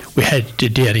 Today, we had the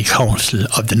Dairy Council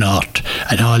of the North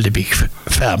and all the big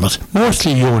farmers,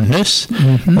 mostly Unionists,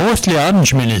 mostly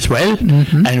Orangemen as well,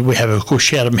 and we have a good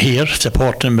share of them here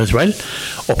supporting them as well,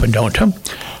 up and down to them.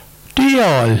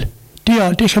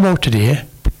 They come out today,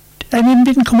 and then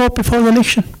didn't come out before the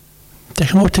election. They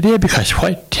come out today because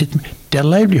their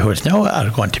livelihoods now are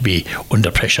going to be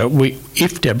under pressure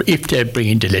if they bring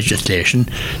in the legislation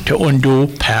to undo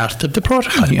part of the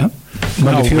protocol. Yeah.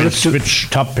 Well, we'll switch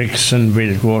topics and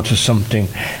we'll go to something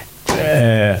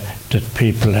that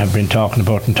people have been talking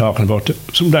about.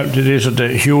 These are the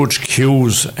huge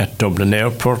queues at Dublin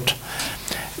Airport.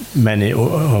 Many,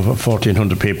 over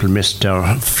 1,400 people missed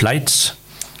their flights,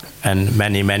 and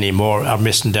many more are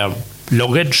missing their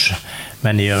luggage.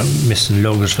 Many are missing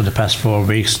luggage for the past 4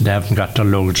 weeks. They haven't got their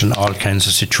luggage in all kinds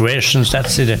of situations.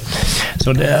 That's it.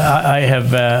 So I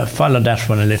have followed that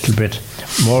one a little bit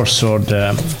more. So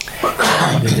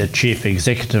the chief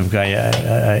executive guy,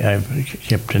 I've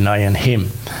kept an eye on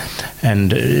him,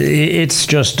 and it's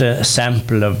just a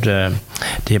sample of the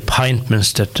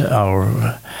appointments that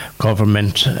our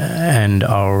government and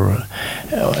our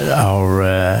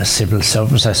civil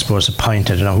servants, I suppose,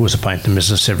 appointed. I don't know who's appointed them as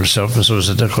a civil servants, or is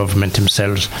it the government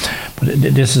themselves? But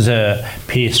this is a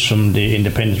piece from the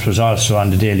Independent. It was also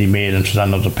on the Daily Mail and it was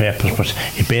on other papers, but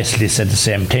it basically said the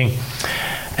same thing.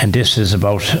 And this is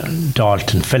about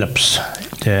Dalton Phillips,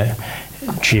 the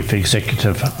chief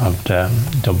executive of the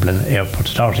Dublin Airport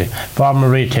Authority. Former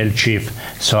retail chief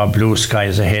saw blue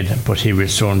skies ahead, but he will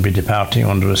soon be departing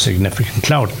under a significant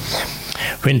cloud.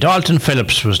 When Dalton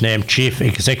Phillips was named Chief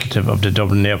Executive of the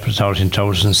Dublin Airport Authority in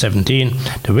 2017,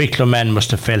 the Wicklow man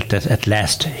must have felt that at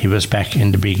last he was back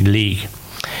in the big league.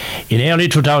 In early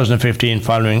 2015,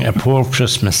 following a poor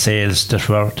Christmas sales that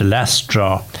were the last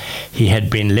straw, he had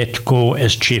been let go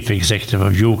as Chief Executive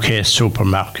of UK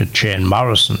supermarket chain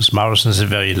Morrison's. Morrison's is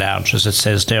very large, as it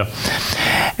says there.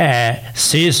 A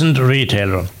seasoned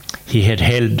retailer, he had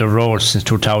held the role since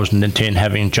 2010,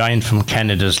 having joined from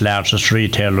Canada's largest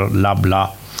retailer,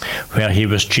 Loblaw, where he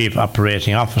was Chief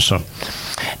Operating Officer.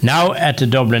 Now at the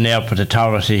Dublin Airport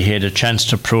Authority, he had a chance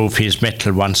to prove his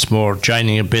mettle once more,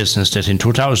 joining a business that in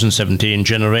 2017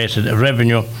 generated a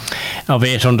revenue of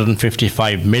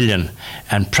 855 million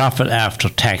and profit after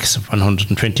tax of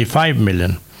 125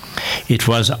 million. It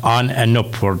was on an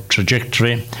upward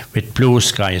trajectory with blue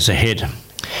skies ahead.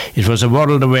 It was a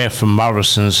world away from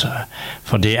Morrison's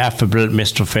for the affable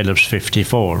Mr. Phillips,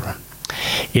 54.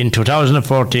 In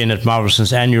 2014, at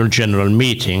Morrison's annual general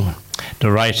meeting, the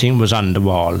writing was on the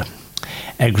wall.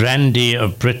 A grandee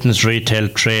of Britain's retail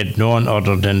trade, none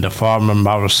other than the former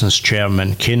Morrison's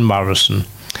chairman, Ken Morrison,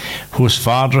 whose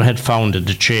father had founded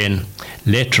the chain,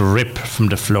 let rip from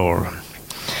the floor.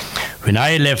 When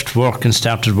I left work and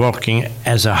started working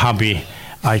as a hobby,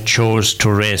 I chose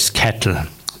to raise cattle,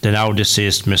 the now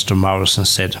deceased Mr. Morrison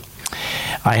said.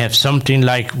 I have something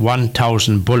like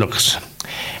 1,000 bullocks,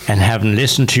 and having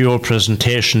listened to your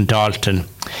presentation, Dalton,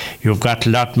 you've got a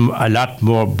lot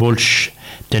more bulch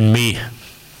than me.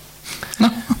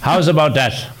 How's about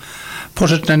that?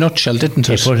 Put it in a nutshell, didn't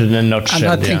it? He put it in a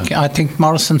nutshell. And I think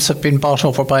Morrison's have been bought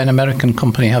over by an American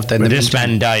company, have they? Well, this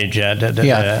man died,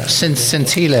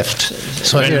 since he left.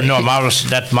 So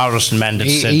that Morrison man that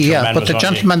said, but the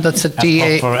gentleman that's at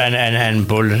DA and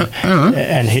Bull,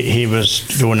 and he was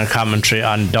doing a commentary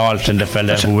on Dalton, the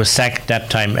fella who was sacked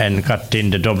that time and got in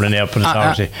the Dublin Airport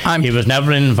Authority. He was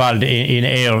never involved in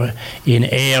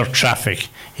air traffic.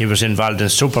 He was involved in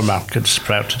supermarkets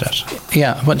prior to that.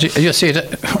 Yeah, but you see,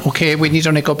 okay, we need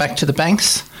only go back to the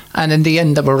banks, and in the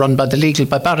end they were run by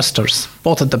barristers,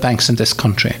 both of the banks in this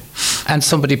country. And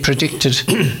somebody predicted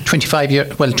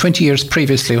 20 years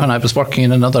previously, when I was working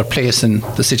in another place in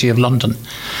the city of London,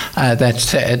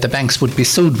 that the banks would be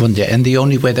sued one day, and the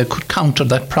only way they could counter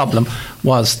that problem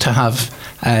was to have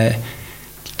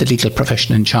the legal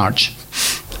profession in charge.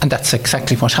 And that's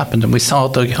exactly what happened, and we saw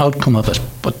the outcome of it.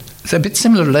 But it's a bit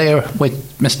similar there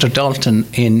with Mr. Dalton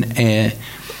in,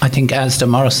 I think, Asda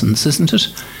Morrison's, isn't it?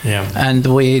 Yeah. And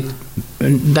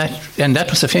that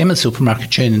was a famous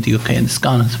supermarket chain in the UK, and it's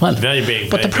gone as well. Very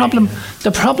big. But the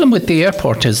problem with the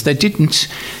airport is they didn't.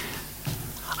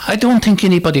 I don't think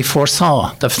anybody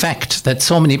foresaw the fact that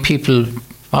so many people,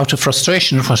 out of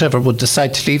frustration or whatever, would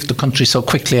decide to leave the country so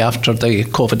quickly after the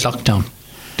COVID lockdown.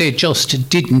 They just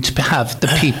didn't have the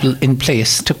people in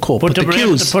place to cope with the queues. But they were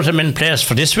able to put them in place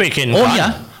for this weekend.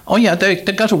 Oh yeah, they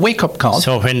got a wake-up call.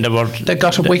 So when they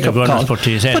got a wake-up call.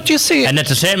 But you see, and at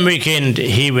the same weekend,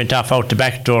 he went off out the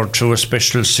back door through a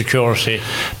special security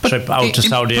trip out to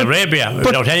Saudi Arabia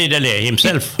without any delay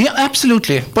himself. Yeah,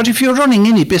 absolutely. But if you're running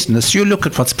any business, you look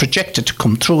at what's projected to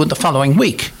come through in the following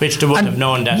week. Which they wouldn't have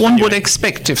known that. One would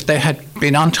expect, if they had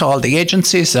been onto all the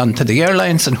agencies, onto the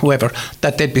airlines and whoever,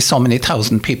 that there'd be so many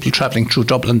thousand people travelling through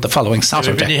Dublin the following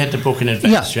Saturday. Everybody had to book in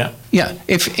advance, Yeah.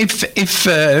 If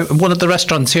one of the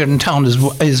restaurants here in town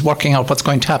is working out what's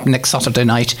going to happen next Saturday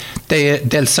night,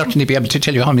 they'll certainly be able to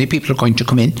tell you how many people are going to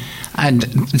come in, and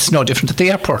it's no different at the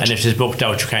airport. And if it's booked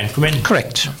out, you can't come in.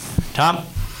 Correct. Tom?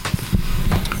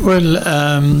 Well,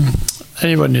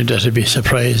 anyone that'd be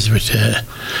surprised with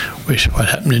what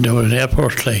happened in Dublin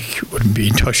Airport, wouldn't be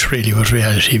in touch really with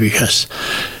reality, because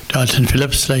Dalton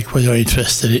Phillips, was only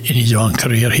interested in his own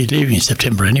career. He's leaving in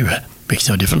September anyway. Makes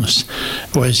no difference.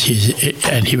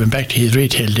 And he went back to his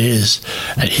retail days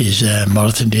and his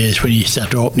marathon days when he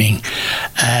started opening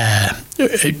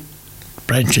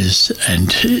branches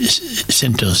and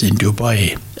centres in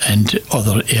Dubai and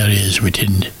other areas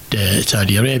within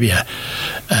Saudi Arabia,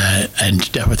 and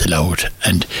that was allowed.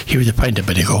 And he was appointed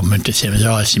by the government, the same as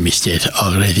all semi-state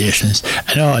organisations,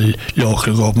 and all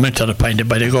local government are appointed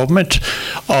by the government.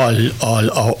 All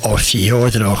our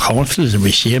CEOs and our councils, and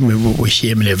we see him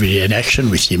in every day in action.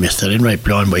 We see Mr. Enright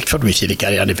blowing Wexford, we see the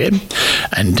Carry On FM,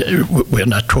 and we're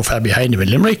not too far behind him in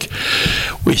Limerick.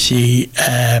 We see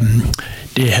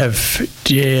they have.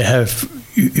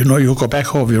 You go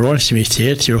back over your own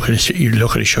semi-states, you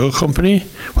look at a sugar company,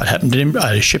 what happened to them,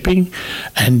 shipping,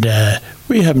 and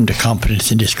we haven't the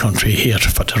confidence in this country here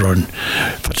to run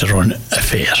a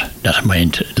fair, not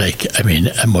mind, a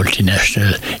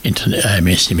multinational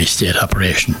semi-state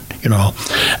operation,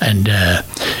 and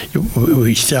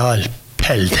we saw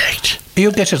Pell Act.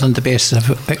 You get it on the basis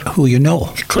of who you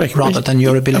know, Correct. rather than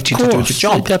your ability to do the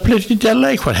job. They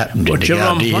like what happened in the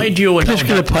Gardaí. Why do you allow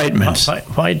political that? appointments?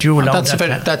 Why do you allow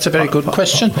That's a very good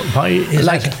question. Why is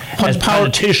Like, that, what as power-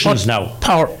 politicians what now?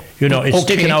 power- You know, it's Okay.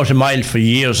 sticking out a mile for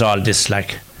years, all this,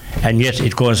 like, and yet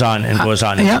it goes on and goes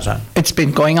on and goes on. It's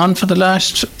been going on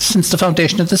since the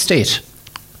foundation of the state.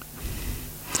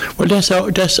 Well, that's our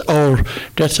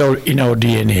in our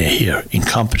DNA here,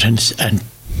 incompetence and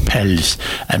pels,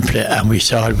 and we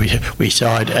saw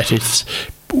it at its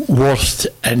worst,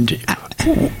 and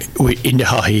in the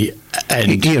Haughey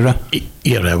and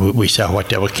Era. we saw what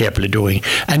they were capable of doing,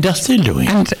 and they're still doing.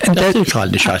 And they're still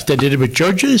calling the shots. They did it with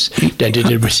judges. They did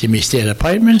it with semi-state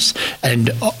appointments, and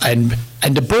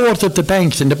the boards of the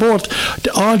banks and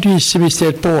all these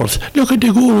semi-state boards. Look at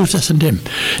the gurus, that's in them.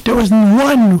 There wasn't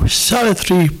one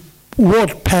solitary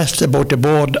word passed about the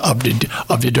board of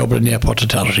the Dublin Airport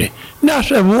Authority.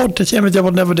 Not a word, the same as they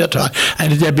were never there.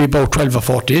 And there'd be about 12 or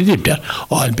 14 of them there,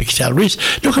 all big salaries.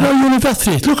 Look at our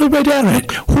universities, look at where they're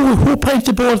at. Who appoints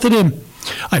the board to them?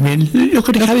 I mean, look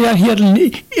at the carry on here in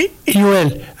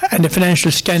UL and the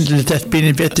financial scandals that's been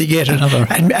investigated,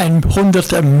 and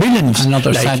hundreds of millions.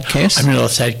 Another sad case. Another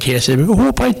sad case. Who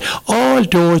appoint? All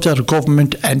those are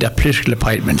government and political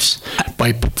appointments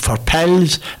for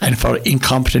pals and for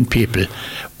incompetent people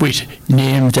with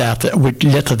names with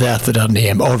letters after their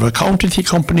name, over accountancy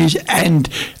companies and,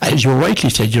 as you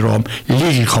rightly said, Jerome,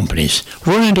 legal companies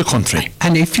running the country.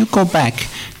 And if you go back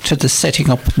to the setting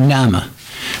up NAMA,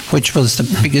 which was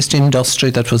the biggest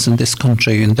industry that was in this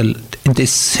country in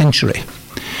this century,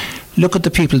 look at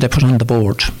the people they put on the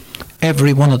board.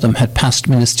 Every one of them had past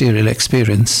ministerial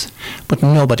experience, but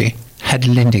nobody had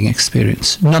lending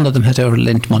experience. None of them had ever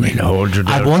lent money. We'll hold you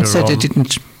there, I once said Jerome. they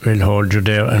didn't. We'll hold you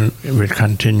there, and we'll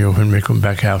continue when we come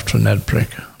back after an ad break.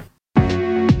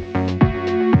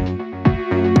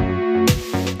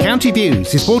 County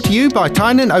Views is brought to you by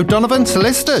Tynan O'Donovan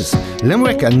Solicitors,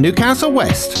 Limerick and Newcastle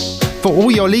West. For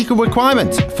all your legal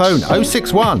requirements, phone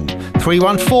 061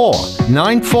 314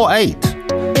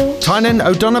 948. Tynan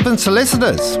O'Donovan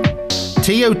Solicitors,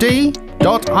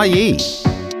 tod.ie.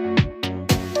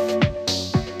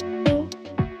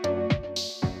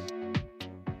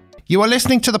 You are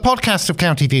listening to the podcast of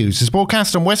County Views. It's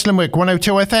broadcast on West Limerick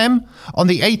 102 FM on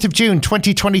the 8th of June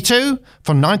 2022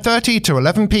 from 9:30 to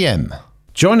 11 p.m.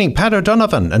 Joining Pat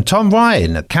O'Donovan and Tom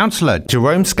Ryan, Councillor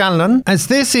Jerome Scanlon, as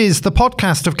this is the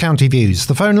podcast of County Views.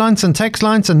 The phone lines and text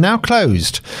lines are now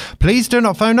closed. Please do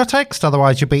not phone or text,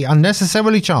 otherwise you'll be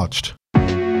unnecessarily charged.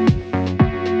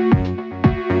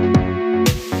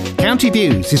 County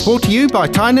Views is brought to you by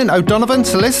Tynan O'Donovan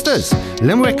Solicitors,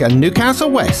 Limerick and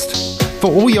Newcastle West. For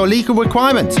all your legal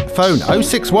requirements, phone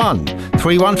 061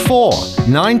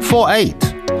 314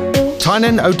 948.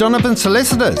 Tynan O'Donovan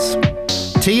Solicitors,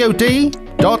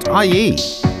 tod.ie.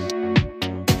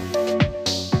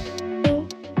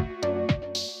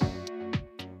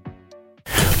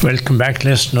 Welcome back,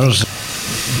 listeners.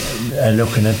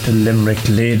 Looking at the Limerick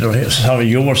leader here. Sorry,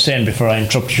 you were saying before I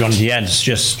interrupted you on the ads,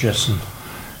 just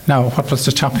Now, what was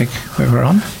the topic we were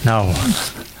on? now.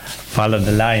 Follow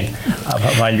the line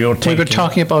while you're taking. We were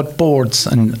talking about boards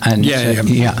and Yeah.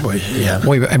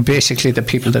 We were, and basically the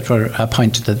people that were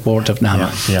appointed to the board of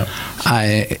NAMA.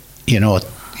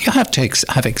 You have to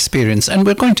have experience, and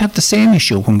we're going to have the same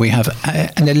issue when we have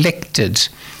an elected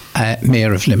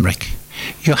mayor of Limerick.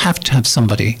 You have to have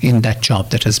somebody in that job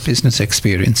that has business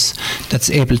experience, that's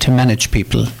able to manage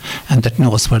people, and that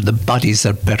knows where the bodies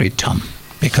are buried, Tom.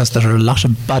 Because there are a lot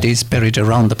of bodies buried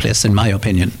around the place, in my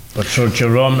opinion. But so,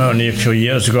 Jerome, only a few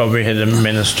years ago we had a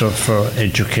Minister for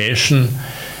Education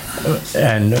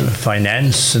and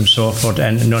Finance and so forth,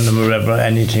 and none of them were ever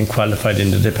anything qualified in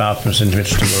the departments in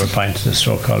which they were appointed as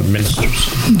so-called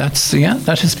ministers.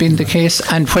 That has been the case.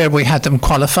 And where we had them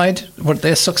qualified, were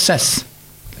they a success?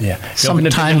 Yeah. Sometimes. Looking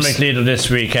at the Limerick leader this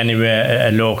week, anyway,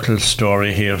 a local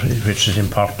story here, which is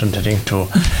important, I think, to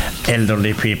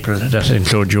elderly people. That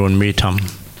include you and me, Tom.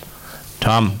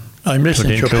 Tom. I'm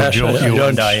listening to Pat. You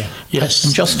and I. Yes.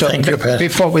 And just Thank you, Pat.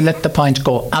 before we let the point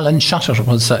go, Alan Shatter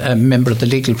was a member of the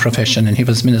legal profession, and he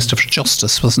was Minister for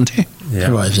Justice, wasn't he? Yeah.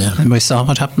 He was, yeah. And we saw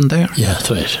what happened there. Yeah, that's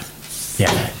right.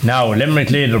 Yeah. Now,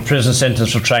 Limerick leader prison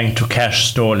sentence for trying to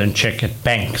cash stolen cheque at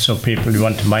bank. So people, you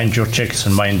want to mind your checks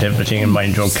and mind everything and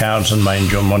mind your cards and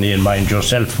mind your money and mind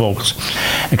yourself, folks.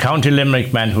 A County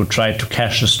Limerick man who tried to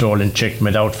cash a stolen cheque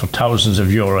made out for thousands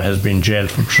of euro has been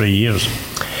jailed for 3 years.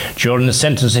 During the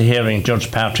sentencing hearing,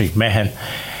 Judge Patrick Meehan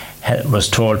was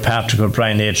told Patrick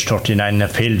O'Brien, aged 39,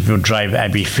 of Hillview Drive,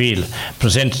 Abbeyfield,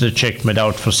 presented a cheque made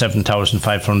out for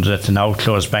 $7,500 at the now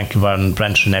closed Bank of Ireland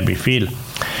branch in Abbeyfield.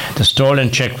 The stolen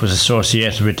cheque was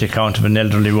associated with the account of an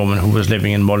elderly woman who was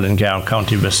living in Mullingar,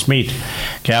 County Westmeath.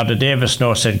 Garda Davis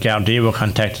Snow said Gardaí were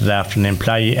contacted after an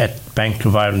employee at Bank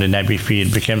of Ireland in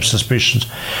Abbeyfield became suspicious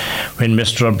when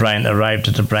Mr. O'Brien arrived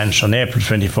at the branch on April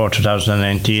 24,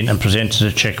 2019 and presented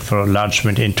a cheque for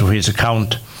lodgement into his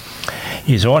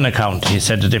own account. He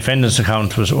said the defendant's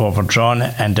account was overdrawn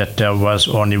and that there was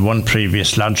only one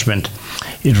previous lodgement.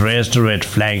 It raised a red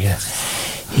flag,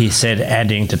 he said,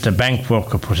 adding that the bank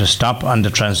worker put a stop on the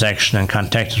transaction and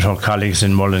contacted her colleagues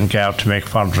in Mullingar to make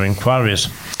further inquiries.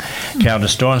 Garda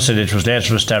Stone said it was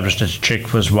later established that the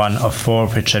cheque was one of 4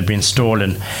 which had been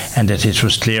stolen and that it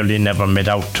was clearly never made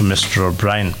out to Mr.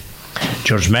 O'Brien.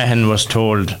 Judge Mahon was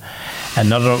told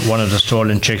another one of the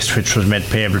stolen cheques, which was made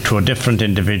payable to a different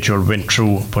individual, went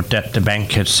through, but that the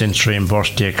bank had since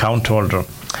reimbursed the account holder.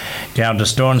 Garda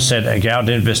Stone said a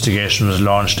Garda investigation was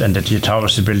launched and that the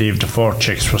authorities believed the 4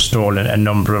 cheques were stolen a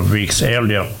number of weeks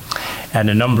earlier, and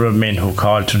a number of men who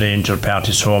called to the injured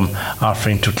party's home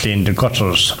offering to clean the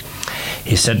gutters.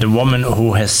 He said the woman,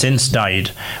 who has since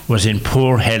died, was in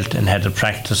poor health and had a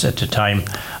practice at the time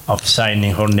of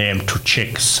signing her name to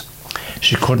cheques.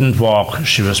 She couldn't walk,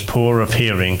 she was poor of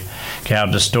hearing.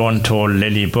 Garda Stone told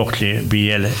Lily Buckley,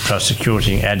 BL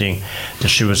prosecuting, adding that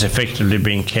she was effectively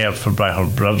being cared for by her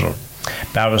brother.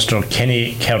 Barrister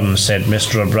Kenny Kern said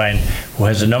Mr. O'Brien, who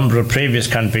has a number of previous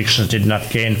convictions, did not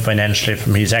gain financially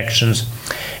from his actions,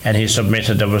 and he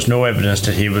submitted there was no evidence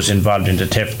that he was involved in the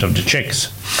theft of the cheques.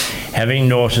 Having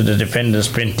noted the defendant's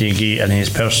printing and his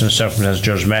personal circumstance,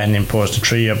 Judge Mahon imposed a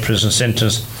 3-year prison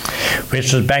sentence,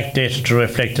 which was backdated to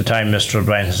reflect the time Mr.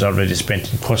 O'Brien has already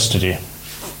spent in custody.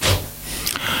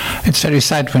 It's very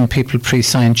sad when people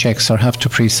pre-sign cheques or have to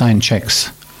pre-sign cheques.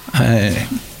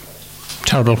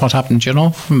 Terrible what happened, you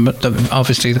know.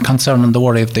 Obviously the concern and the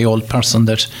worry of the old person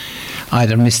that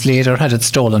either mislaid or had it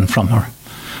stolen from her.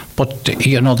 But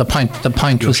you know, the point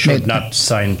you was made. You should not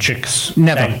sign cheques.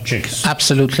 Never. Blank cheques.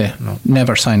 Absolutely. No.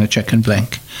 Never sign a cheque in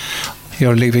blank.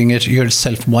 You're leaving it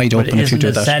yourself wide open if you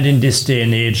do that. Isn't it sad in this day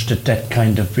and age that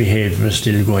kind of behaviour is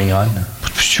still going on?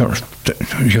 But sure,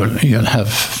 you'll have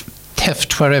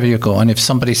theft wherever you go, and if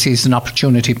somebody sees an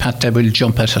opportunity, Pat, they will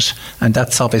jump at it, and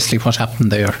that's obviously what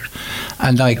happened there.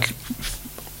 And like,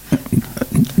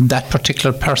 that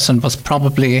particular person was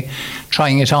probably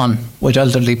trying it on with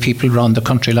elderly people around the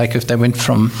country, like if they went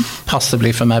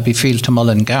possibly from Abbeyfield to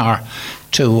Mullingar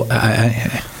to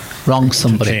wrong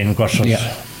somebody.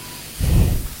 Yeah.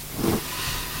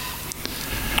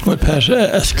 Well, Pat,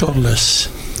 a scurrilous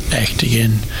act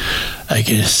again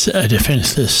against a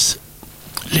defenceless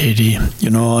lady, you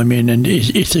know, I mean, and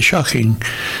it's a shocking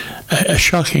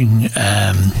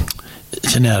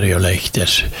scenario like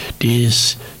that.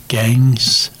 These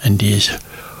gangs and these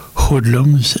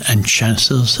hoodlums and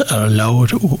chancellors are allowed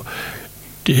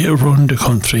to run the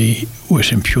country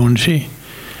with impunity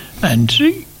and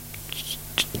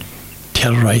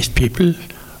terrorise people,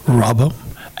 rob them,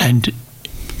 and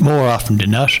more often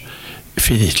than not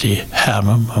physically harm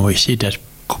them. And we see that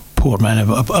poor man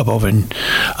above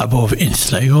in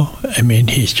Sligo. I mean,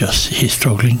 he's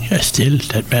struggling still.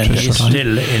 That man is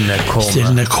still in a coma.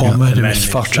 Still in a coma. Yeah, the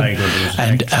misfortune,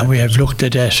 and we have looked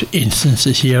at that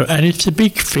instances here, and it's a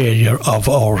big failure of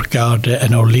our Garda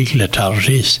and our legal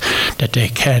authorities that they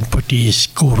can't put these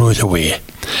gurus away.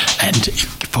 And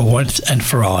for once and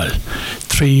for all,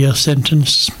 3-year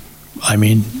sentence. I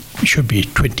mean, it should be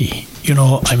 20. You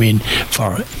know, I mean,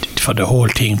 for the whole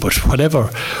thing. But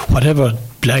whatever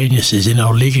blindness is in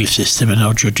our legal system and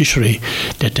our judiciary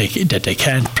that they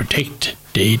can't protect.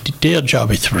 Their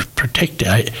job is to protect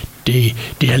the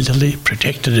elderly,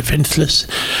 protect the defenceless,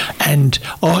 and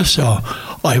also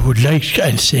I would like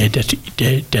and say that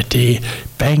the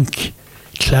bank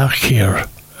clerk here,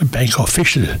 bank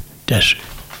official that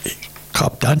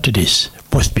copped onto this,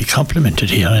 must be complimented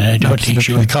here, and I don't think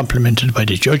she was complimented by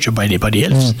the judge or by anybody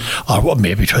else, or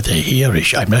maybe it was a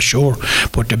hearish, I'm not sure,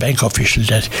 but the bank official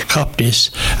that copped this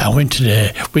and went to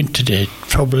the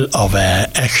trouble of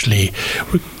actually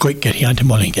getting onto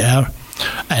Mullingar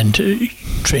and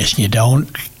tracing it down,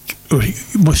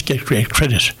 must get great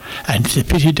credit. And it's a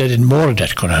pity that more of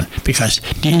that going on, because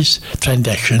these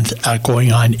transactions are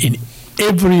going on in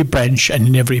every branch and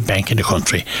in every bank in the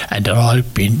country, and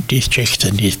these checks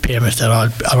and these payments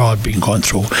are all being gone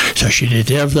through. So she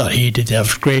deserves, or he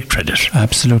deserves, great credit.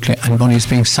 Absolutely, and money is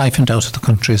being siphoned out of the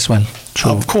country as well.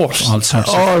 Of course, all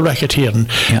racketeering,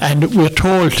 yeah. And we're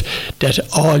told that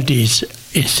all these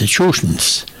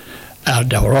institutions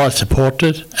they were all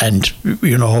supported and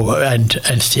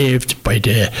and saved by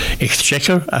the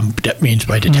exchequer, and that means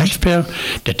by the taxpayer,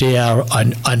 that they are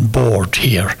on board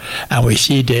here. And we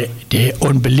see the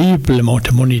unbelievable amount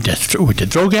of money that's through with the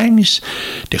drug gangs,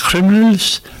 the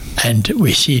criminals, and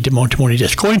we see the amount of money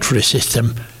that's going through the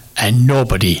system, and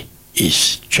nobody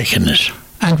is checking it.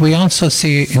 And we also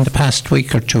see in the past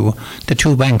week or two the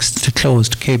two banks that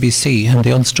closed, KBC and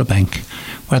the Ulster Bank,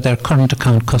 where their current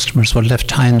account customers were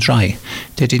left high and dry.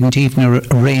 They didn't even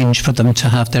arrange for them to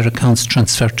have their accounts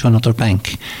transferred to another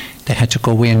bank. They had to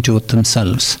go away and do it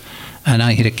themselves. And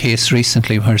I had a case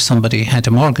recently where somebody had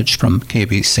a mortgage from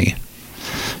KBC,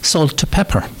 sold to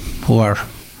Pepper, who are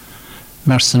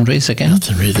mercenaries again.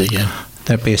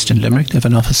 They're based in Limerick. They have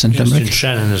an office in Limerick. In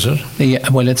Shannon, is it? Yeah,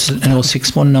 well, it's an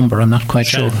 061 number. I'm not quite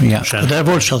Shannon, sure. Yeah, Shannon. They're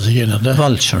vultures again, aren't they?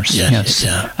 Vultures. Yes.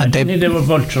 Yeah. And They were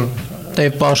vulture.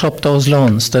 they've bought up those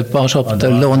loans. They've bought up the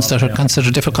loans that are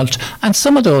considered difficult. And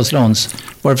some of those loans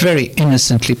were very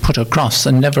innocently put across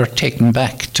and never taken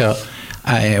back to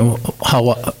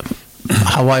how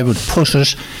I would put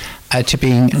it, to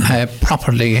being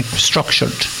properly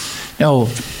structured. No,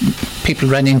 people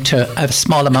ran into a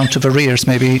small amount of arrears,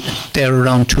 maybe they're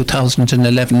around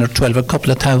 2011 or 12, a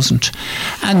couple of thousand.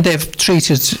 And they've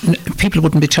treated, people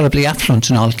wouldn't be terribly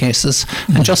affluent in all cases,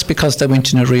 and just because they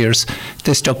went in arrears,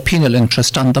 they stuck penal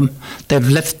interest on them. They've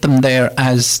left them there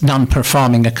as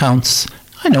non-performing accounts.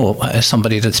 I know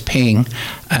somebody that's paying,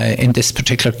 in this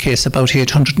particular case, about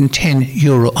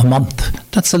 €810 a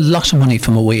month. That's a lot of money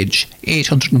from a wage,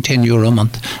 €810 a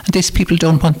month. And these people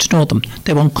don't want to know them.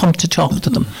 They won't come to talk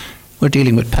to them. We're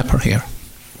dealing with Pepper here.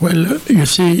 Well, you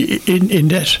see, in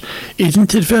that,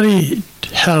 isn't it very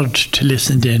hard to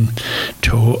listen then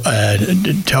to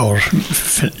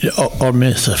our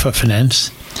Minister for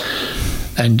Finance?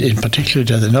 And in particular,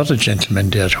 there's another gentleman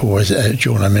there who was a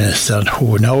Jonah Minister,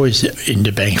 who now is in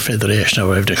the Bank Federation, or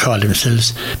whatever they call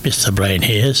themselves, Mr. Brian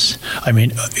Hayes. I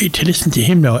mean, to listen to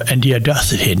him now and the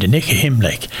audacity and the neck of him,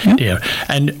 there.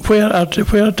 And where are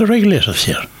the regulators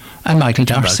here? And Michael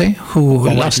Darcy, who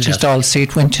lost his Dáil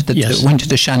seat, went to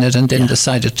the Shannon and then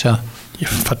decided to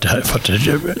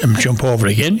jump over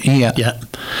again. Yeah.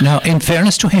 Now, in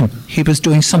fairness to him, he was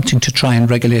doing something to try and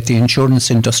regulate the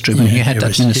insurance industry when he had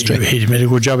that ministry. He made a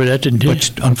good job of that, didn't he?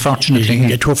 But unfortunately, he didn't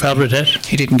get too far with that.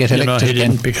 He didn't get elected. He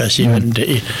didn't, because he wouldn't.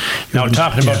 Now,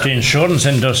 talking about the insurance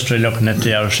industry, looking at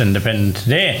the Irish Independent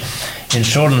today,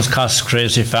 insurance costs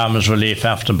crazy farmers relief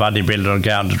after bodybuilder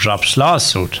Garda drops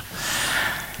lawsuit.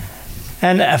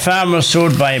 And a farmer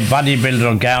sued by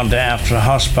bodybuilder Garda after a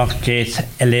Horsebox gate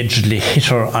allegedly hit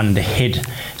her on the head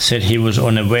said he was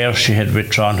unaware she had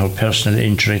withdrawn her personal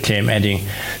injury claim, adding,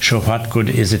 "Sure, what good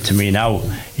is it to me now?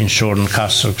 Insurance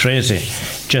costs are crazy."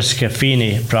 Jessica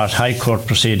Feeney brought High Court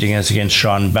proceedings against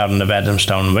Sean Byrne of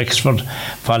Adamstown, Wexford,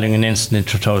 following an incident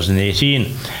in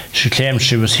 2018. She claimed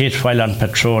she was hit while on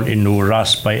patrol in New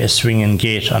Ross by a swinging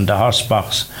gate on the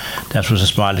Horsebox. That was a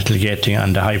small little gating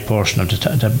on the high portion of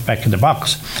the back of the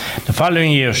box. The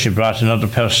following year, she brought another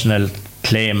personal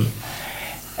claim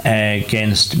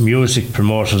against music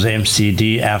promoters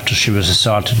MCD after she was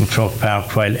assaulted in Croke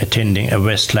Park while attending a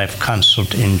Westlife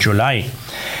concert in July.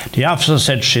 The officer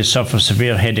said she suffered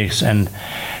severe headaches and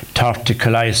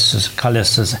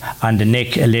torticollis on the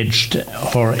neck, alleged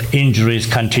her injuries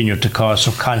continued to cause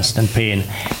her constant pain,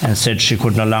 and said she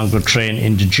could no longer train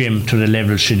in the gym to the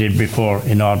level she did before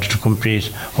in order to complete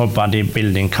her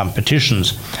bodybuilding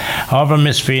competitions. However,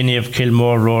 Miss Feeney of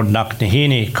Kilmore Road,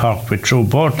 Knocknaheeny, Cork, withdrew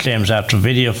both claims after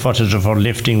video footage of her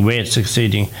lifting weights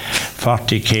exceeding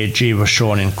 40 kg was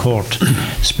shown in court.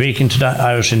 Speaking to the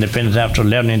Irish Independent after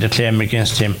learning the claim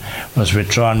against him was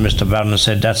withdrawn, Mr. Byrne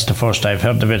said, "That's the first I've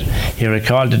heard of it." He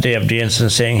recalled the day of the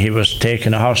incident, saying he was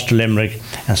taking a horse to Limerick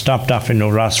and stopped off in New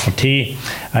Ross for tea.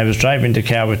 "I was driving the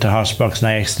car with the Horsebox and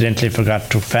I accidentally forgot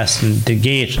to fasten the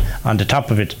gate on the top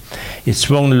of it. It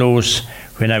swung loose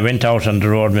when I went out on the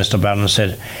road," Mr. Byrne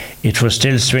said. "It was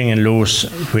still swinging loose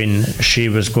when she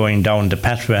was going down the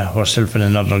pathway, herself and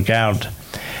another guard.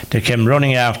 They came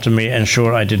running after me, and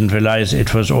sure, I didn't realise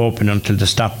it was open until they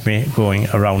stopped me going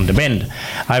around the bend.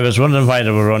 I was wondering why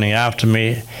they were running after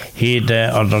me. He,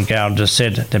 the other guard,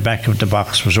 said the back of the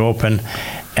box was open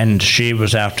and she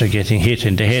was after getting hit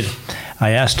in the head. I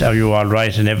asked, "Are you all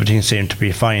right?" and everything seemed to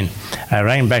be fine. I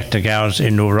rang back the guards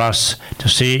in New Ross to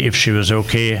see if she was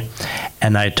okay,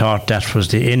 and I thought that was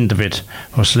the end of it.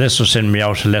 Her solicitor sent me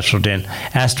out a letter then.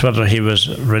 Asked whether he was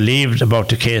relieved about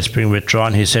the case being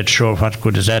withdrawn. He said, "Sure, what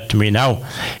good is that to me now?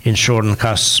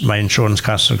 My insurance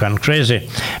costs have gone crazy."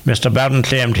 Mr. Barron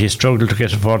claimed he struggled to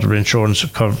get affordable insurance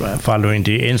cover following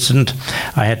the incident.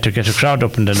 I had to get a crowd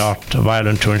up in the north of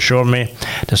Ireland to insure me.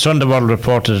 The Sunday World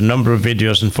reported a number of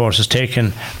videos and photos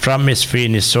taken from Miss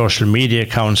Feeney's social media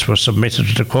accounts were submitted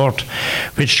to the court,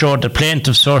 which showed the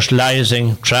plaintiff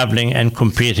socialising, travelling and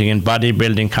competing in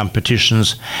bodybuilding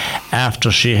competitions after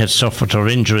she had suffered her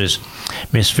injuries.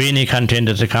 Miss Feeney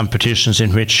contended the competitions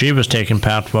in which she was taking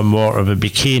part were more of a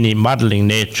bikini modelling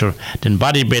nature than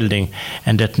bodybuilding,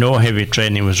 and that no heavy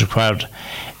training was required.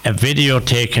 A video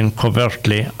taken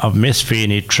covertly of Miss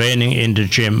Feeney training in the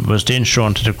gym was then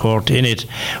shown to the court. In it,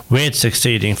 weights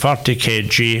exceeding 40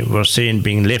 kg were seen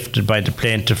being lifted by the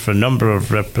plaintiff for a number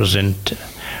of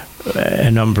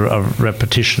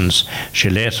repetitions. She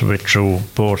later withdrew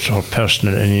both her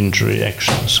personal and injury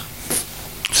actions.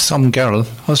 Some girl,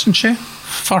 wasn't she?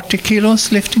 40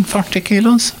 kilos, lifting 40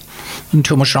 kilos. And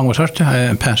too much wrong with her,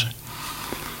 Pat.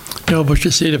 No, but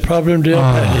you see, the problem there,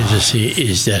 Pat,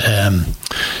 is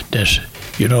that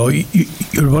you know, you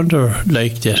wonder,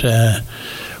 like, that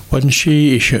wasn't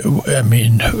she,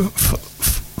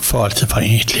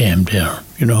 falsifying a claim there,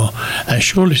 you know, and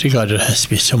surely to God there has to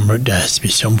be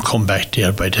some comeback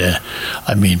there by the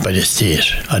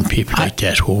state on people like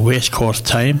that who waste court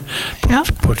time,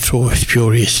 put so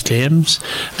spurious claims,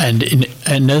 and in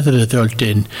another result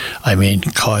then,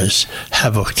 cause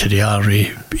havoc to the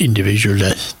ordinary individual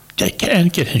that they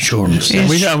can't get insurance.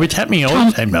 And it's happening all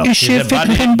the time now. Is she a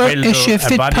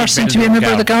fit person to be a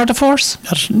member of the Garda Force?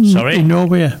 Sorry? In no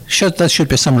way. There should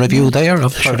be some review there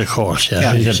of her. Of course,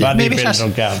 yeah. Maybe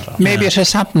it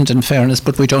has happened, in fairness,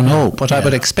 but we don't know. But I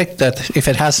would expect that if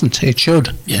it hasn't, it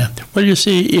should. Yeah. Well, you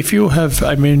see, if you have,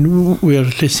 we're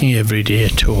listening every day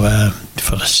to,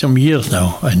 for some years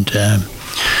now, and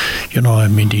you know,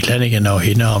 Dee Flanagan now,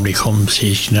 he normally comes,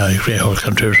 he's a great old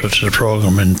contributor to the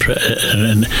programme, and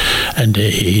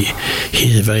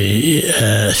he's a very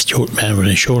astute man with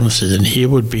insurances, and he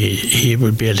would be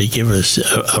able to give us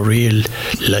a real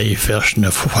live version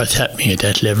of what's happening at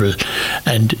that level.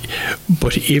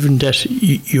 But even that,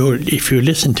 if you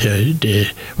listen to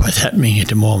what's happening at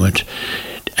the moment,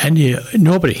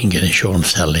 nobody can get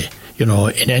insurance, sadly. You know,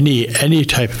 in any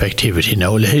type of activity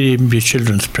now, let it even be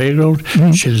children's playground,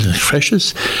 children's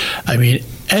creches.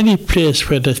 Any place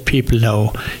where there's people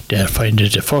now, they find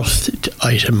it the first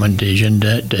item on the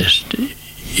agenda, that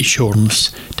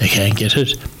insurance, they can't get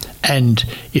it. And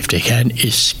if they can,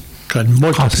 it's got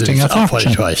multiples of what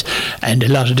it was. And a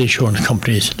lot of the insurance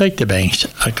companies, like the banks,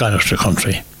 are gone out of the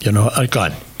country. You know, are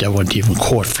gone. They won't even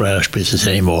quote for Irish business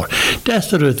anymore. That's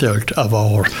the result of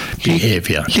our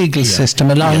behaviour. Legal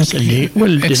system along. Yes, the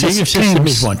legal system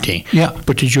is one thing. Yeah.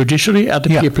 But the judiciary are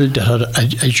the people that are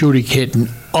adjudicating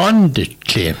on the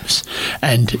claims.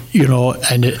 And, you know,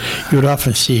 you'd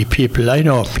often see people, I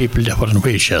know people that were in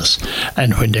wheelchairs,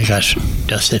 and when they got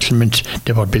their settlement,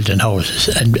 they were building houses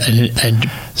and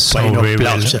buying up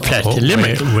blocks of flats in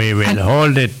Limerick. We will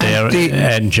hold it there,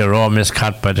 and Jerome is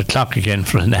caught by the clock again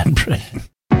for an ad break.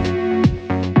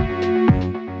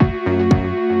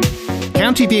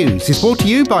 County Views is brought to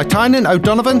you by Tynan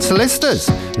O'Donovan Solicitors,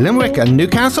 Limerick and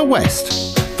Newcastle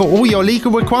West. For all your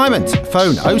legal requirements,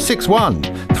 phone 061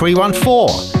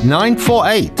 314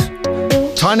 948.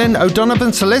 Tynan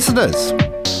O'Donovan Solicitors,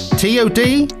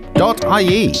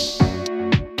 tod.ie.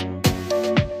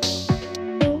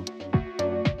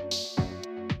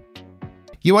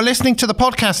 You are listening to the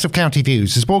podcast of County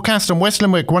Views. It's broadcast on West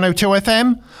Limerick 102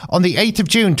 FM on the 8th of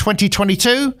June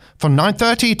 2022 from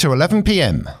 9:30 to 11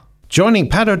 p.m. Joining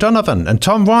Pat O'Donovan and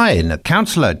Tom Ryan,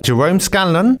 Councillor Jerome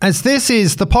Scanlon, as this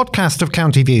is the podcast of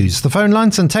County Views. The phone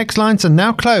lines and text lines are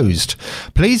now closed.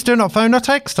 Please do not phone or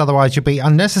text, otherwise you'll be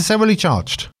unnecessarily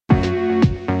charged.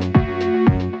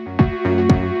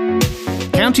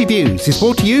 County Views is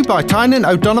brought to you by Tynan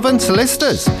O'Donovan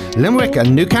Solicitors, Limerick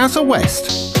and Newcastle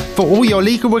West. For all your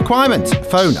legal requirements,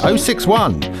 phone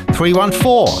 061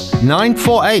 314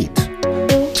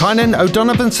 948. Tynan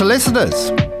O'Donovan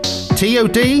Solicitors,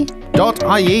 tod.ie.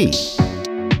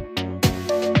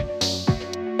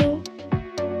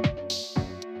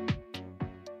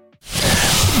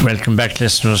 Welcome back,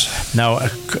 listeners. Now,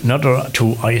 another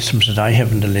two items that I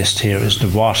have on the list here is the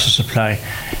water supply,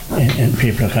 and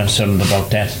people are concerned about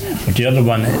that. But the other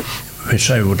one, which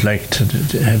I would like to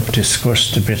have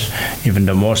discussed a bit, even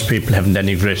though most people haven't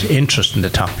any great interest in the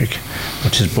topic,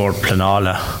 which is Bord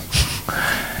Pleanála.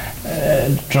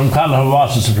 Drumconnell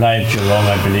water supply, Jerome,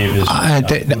 I believe,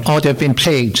 is... they've been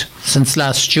plagued since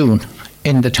last June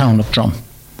in the town of Drum.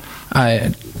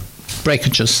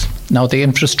 Breakages. Now the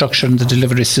infrastructure and the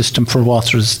delivery system for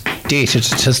water is dated.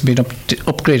 It hasn't been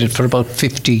upgraded for about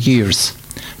 50 years.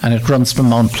 And it runs from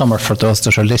Mount Plummer, for those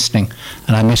that are listening.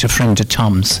 And I met a friend at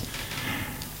Tom's,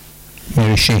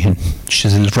 Mary Sheehan.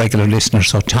 She's a regular listener.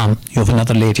 So Tom, you have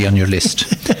another lady on your list.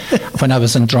 When I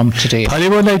was in Drum today. Probably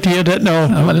won't idea that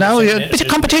now. Well, now the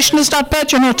competition is not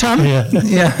bad, you know, Tom. Yeah.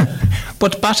 Yeah.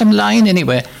 But bottom line,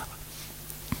 anyway,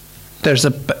 there's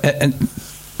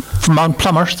from Mount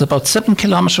Plummer, it's about 7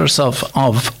 kilometres of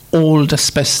old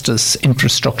asbestos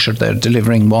infrastructure there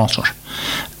delivering water.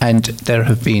 And there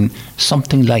have been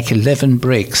something like 11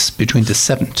 breaks between the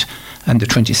 7th and the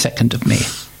 22nd of May.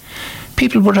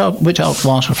 People were without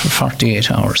water for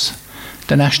 48 hours.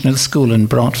 The National School in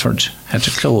Broadford had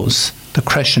to close. The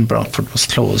creche in Broadford was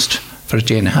closed for a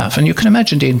day and a half. And you can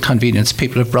imagine the inconvenience.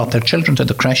 People have brought their children to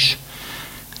the creche.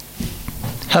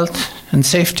 Health and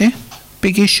safety,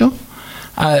 big issue.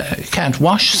 Can't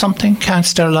wash something, can't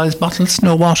sterilise bottles,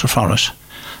 no water for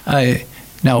it.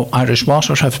 Now, Irish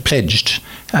Water have pledged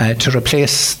to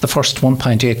replace the first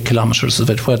 1.8 kilometres of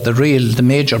it, where the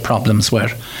major problems were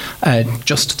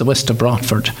just to the west of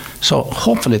Broadford. So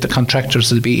hopefully the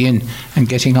contractors will be in and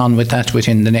getting on with that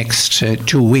within the next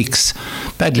 2 weeks.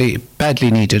 Badly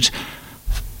needed.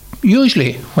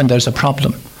 Usually when there's a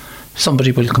problem,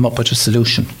 somebody will come up with a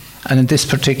solution. And in this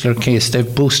particular case,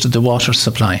 they've boosted the water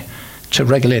supply to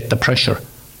regulate the pressure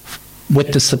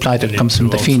with the supply that comes from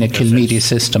the Fina Kilmeedy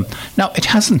system. Now, it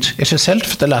hasn't. It has held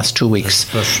for the last 2 weeks.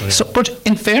 So, but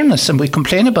in fairness, and we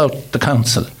complain about the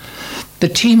council, the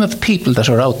team of people that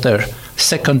are out there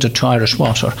seconded to Irish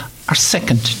Water are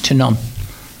second to none.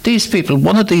 These people,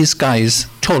 one of these guys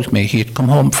told me he had come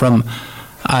home from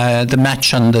the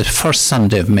match on the first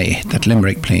Sunday of May that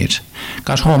Limerick played,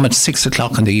 got home at 6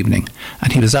 o'clock in the evening,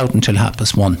 and he was out until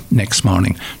 1:30 next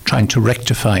morning trying to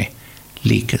rectify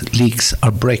leaks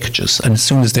or breakages. And as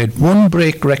soon as they had one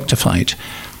break rectified,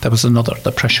 there was another.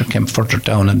 The pressure came further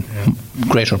down and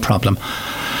greater problem.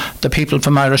 The people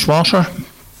from Irish Water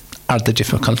are the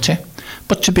difficulty.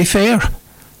 But to be fair,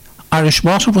 Irish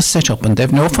Water was set up and they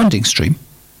have no funding stream.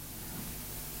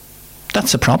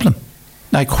 That's a problem.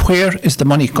 Like, where is the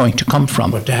money going to come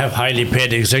from? But they have highly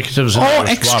paid executives.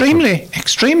 Extremely,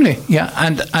 yeah.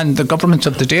 And the government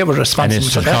of the day were responsible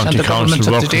for that. And the government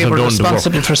of the day were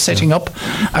responsible for setting up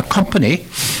a company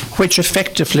which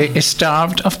effectively is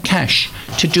starved of cash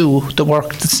to do the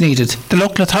work that's needed. The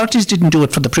local authorities didn't do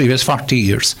it for the previous 40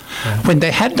 years. Yeah. When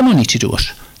they had the money to do it,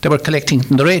 they were collecting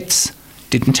the rates.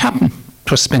 Didn't happen.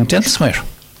 It was spent elsewhere.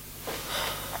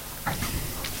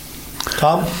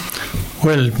 Tom?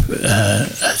 Well,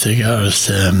 as regards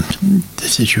the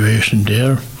situation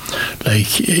there,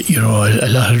 like, you know, a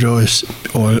lot of those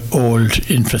old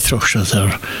infrastructures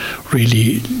are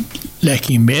really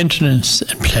lacking maintenance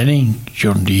and planning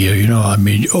during the year, you know. I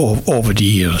mean, over the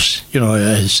years, you know,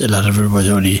 as a lot of it was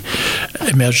only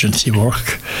emergency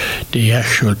work. The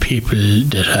actual people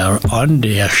that are on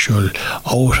the actual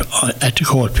out at the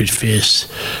coalpit face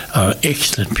are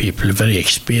excellent people, very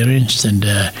experienced and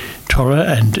thorough,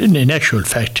 and in actual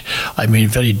fact, I mean,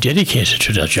 very dedicated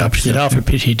to their job. It's an awful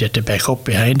pity that the backup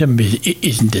behind them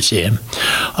isn't the same.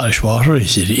 Irish Water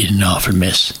is in an awful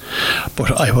mess. But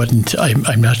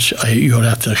you'll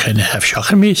have to kind of have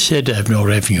shocking me, said they have no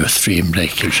revenue stream,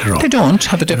 like, you know. They don't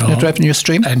have a definite revenue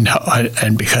stream. And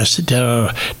because there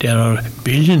are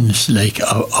billions like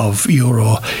of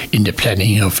euro in the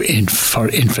planning for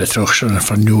infrastructure and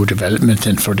for new development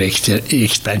and for the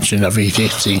expansion of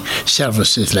existing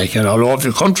services like all over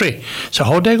the country. So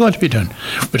how are they going to be done?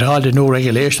 With all the new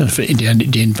regulations for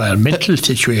the environmental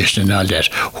situation and all that,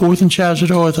 who's in charge of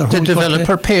those? The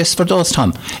developer pays for those,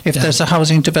 Tom. If there's a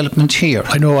housing development here.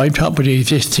 I know, I'm talking about the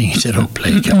existing setup,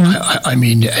 like, I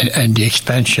mean, and the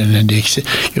expansion and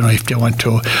you know, if they want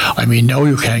to, I mean, now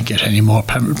you can't get any more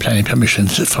planning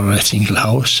permissions for a single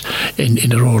house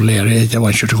in a rural area. They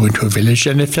want you to go into a village,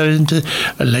 and if there isn't,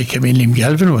 like, I mean, Liam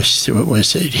Galvin was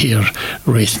here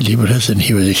recently with us, and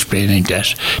he was explaining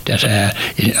that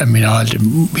I mean,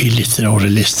 he listed out a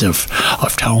list of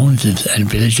towns and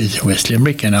villages in West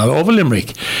Limerick and all over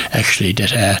Limerick, actually,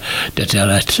 that are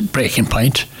at breaking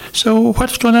point. So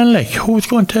what's going on, like? Who's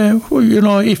going to, you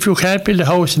know, if you can't build a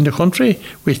house in the country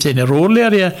within a rural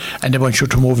area and they want you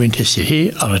to move into a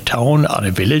city or a town or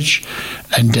a village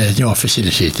and there's no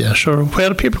facilities there, so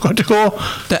where are people going to go?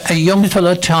 A young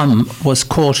fellow, Tom, was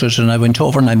quoted, and I went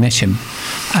over and I met him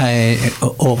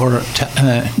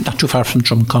not too far from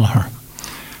Drumconnell.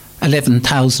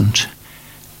 11,000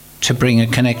 to bring a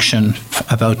connection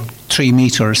about 3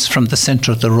 metres from the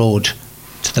centre of the road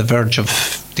to the verge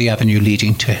of the avenue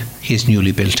leading to his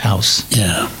newly built house.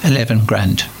 Yeah. 11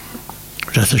 grand.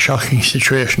 That's a shocking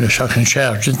situation, a shocking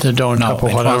charge, isn't it? On top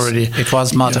of what already... It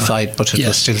was modified, but it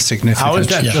was still significant. How is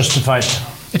that justified?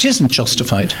 It isn't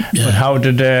justified. Yeah. But how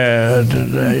did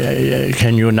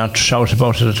can you not shout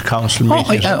about it at the council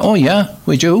meeting? Oh yeah,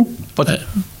 we do. But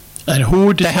and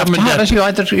who they have to determined have that?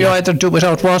 it. You either do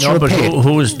without water No, or but pay.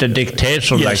 who is the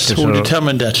dictator like Yes, this? who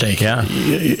determined that? Like, Yeah.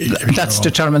 That's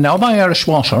determined now by Irish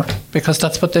Water, because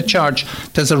that's what they charge.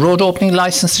 There's a road opening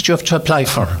licence that you have to apply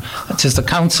for. It is the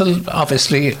council,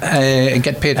 obviously,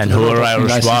 get paid. And for the who road are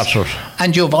opening Irish licence. Water?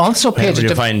 And you've also paid. will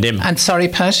you find them? And sorry,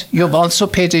 Pat, you've also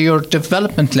paid your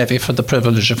development levy for the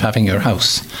privilege of having your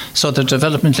house. So the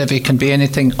development levy can be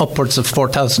anything upwards of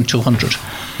 4,200.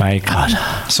 My God.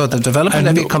 So the development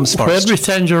levy comes Where first. we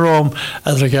stand, Jerome,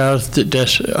 as regards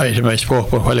that item I spoke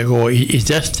about a while ago, is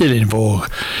that still in vogue?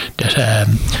 That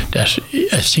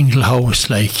a single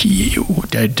house, like,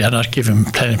 they're not given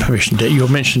planning permission. You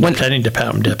mentioned the planning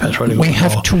department there, Pat. We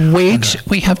have to wait.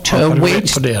 We have to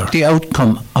await the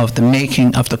outcome of the making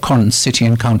of the current city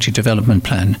and county development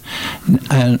plan.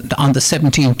 And on the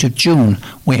 17th of June,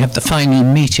 we have the final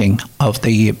meeting of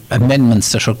the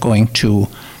amendments that are going to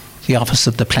the Office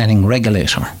of the Planning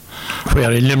Regulator.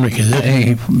 Where in Limerick, is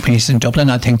it? He's in Dublin,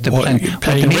 I think. The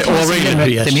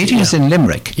meeting is in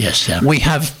Limerick. Yes, yeah. We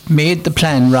have made the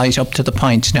plan right up to the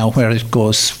point now where it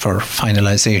goes for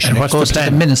finalisation. And It what's goes the to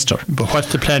plan? the minister. But what's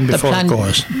the plan before it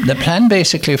goes? The plan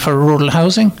basically for rural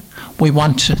housing, we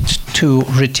want to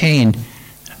retain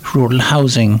rural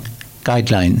housing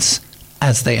guidelines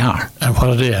as they are. And what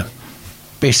are they?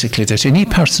 Basically, that any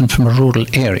person from a rural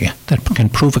area that can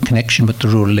prove a connection with the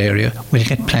rural area will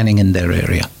get planning in their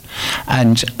area.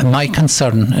 And my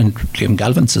concern, and Liam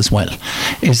Galvin's as well,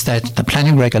 is that the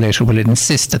planning regulator will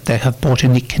insist that they have both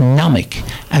an economic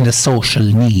and a social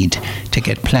need to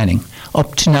get planning.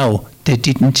 Up to now, they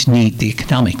didn't need the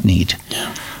economic need.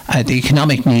 The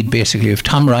economic need, basically, if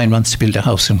Tom Ryan wants to build a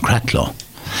house in Cratloe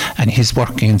and he's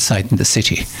working inside in the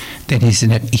city, then his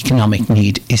economic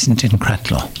need isn't in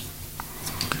Cratloe.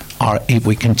 Or if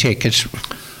we can take it,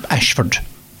 Ashford,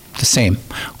 the same,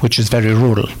 which is very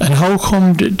rural. And how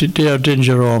come there,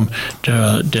 Jerome,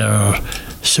 there are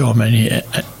so many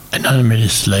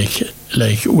anomalies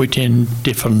like within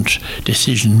different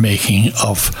decision making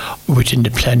of within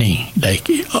the planning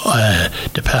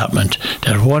department,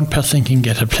 that one person can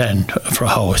get a plan for a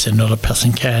house, another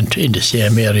person can't in the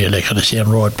same area, like on the same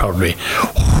road probably.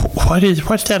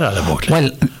 What's that all about?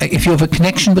 Well, if you have a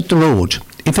connection with the road,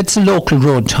 if it's a local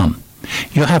road, Tom,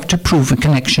 you have to prove a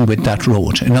connection with that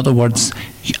road. In other words,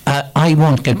 I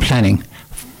won't get planning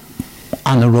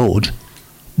on a road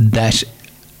that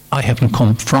I haven't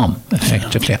come from,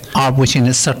 effectively, or within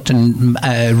a certain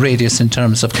radius in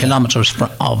terms of kilometres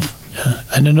of.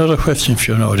 And another question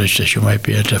for you now that you might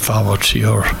be able to forward to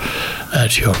your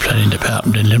planning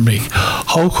department in Limerick.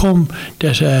 How come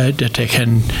that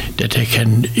they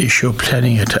can issue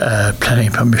planning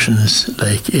permissions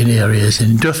like in areas,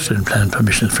 industrial plan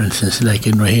permissions, for instance, like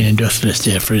in Raheen Industrial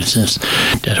Estate, for instance,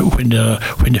 that when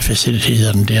the facilities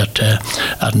aren't there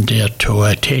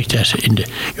to take that in the,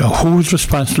 who's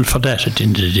responsible for that at the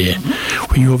end of the day?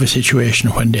 When you have a situation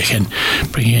when they can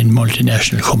bring in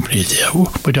multinational companies there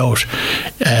without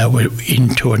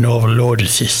into an overloaded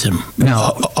system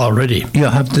already. You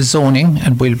have the zoning,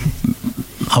 and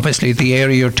obviously the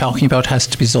area you're talking about has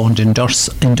to be zoned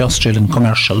industrial and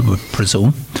commercial, we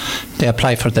presume. They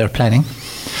apply for their planning.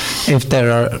 If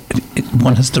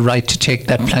one has the right to take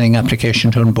that planning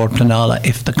application to An Bord Pleanála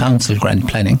if the council grant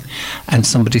planning and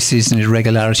somebody sees an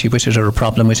irregularity with it or a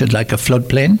problem with it, like a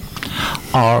floodplain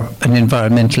or an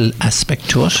environmental aspect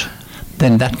to it,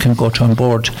 then that can go to An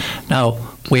Bord. Now,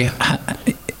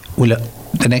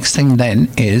 the next thing then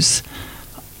is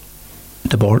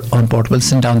An Bord will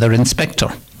send down their inspector.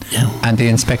 Yeah. And the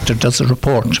inspector does a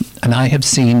report. And I have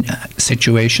seen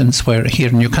situations where, here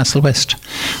in Newcastle West,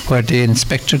 where the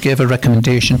inspector gave a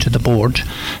recommendation to the board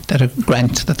that a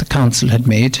grant that the council had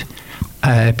made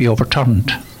be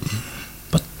overturned.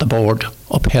 But the board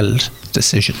upheld the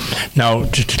decision. Now,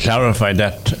 to clarify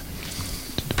that,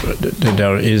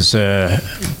 there is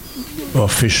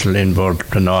official in Bord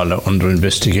Pleanála under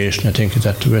investigation, I think. Is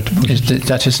that the way to put it?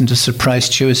 That isn't a surprise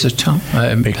to you, is it, Tom?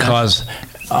 Because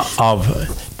of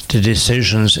the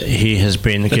decisions he has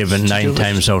been given 9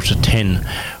 times out of 10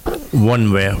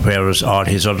 one way, whereas all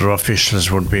his other officials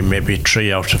would be maybe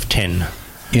 3 out of 10.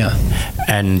 Yeah.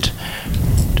 And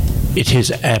It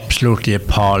is absolutely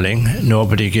appalling.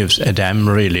 Nobody gives a damn,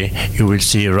 really. You will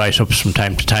see write-ups from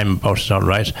time to time about it, all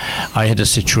right. I had a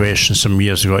situation some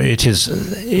years ago. It is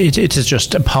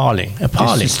just appalling.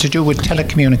 This is to do with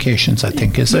telecommunications, I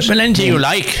think, is it? Well, anything you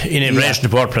like in relation to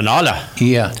Port Pleanála.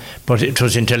 Yeah. But it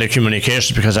was in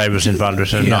telecommunications because I was involved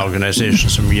with an organisation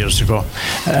some years ago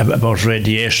about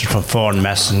radiation from phone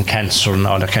masts and cancer and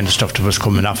all that kind of stuff that was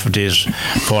coming off of these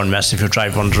phone masts. If you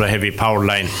drive under a heavy power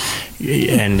line,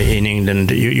 and in England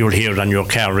you'll hear it on your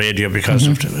car radio because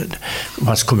of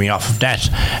what's coming off of that.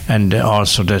 And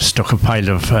also they stuck a pile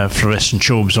of fluorescent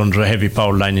tubes under a heavy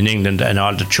power line in England, and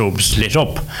all the tubes lit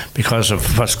up because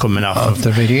of what's coming off of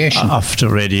the radiation. Of the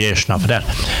radiation of that.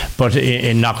 But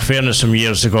in Knockfairness some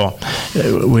years ago,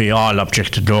 we all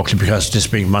objected locally because this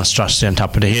big monstrosity on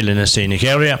top of the hill in a scenic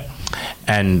area,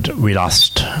 and we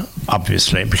lost,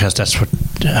 obviously, because that's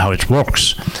how it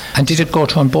works. And did it go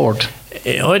to on board?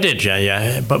 Oh, I did,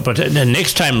 yeah. But the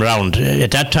next time round,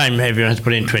 at that time, everyone had to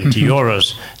put in 20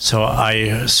 euros. So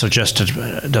I suggested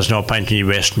there's no point in you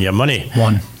wasting your money.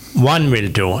 One will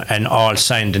do, and all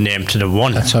signed the name to the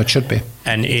one. That's how it should be.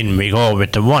 And in we go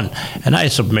with the one. And I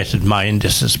submitted mine.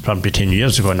 This is probably 10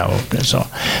 years ago now. So,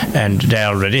 and they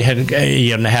already had a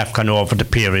year and a half gone over the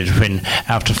period when,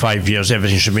 after 5 years,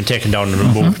 everything should have been taken down and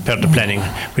removed per the planning,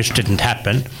 which didn't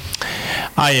happen.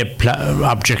 I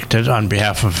objected on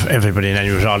behalf of everybody, and I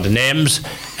knew all the names.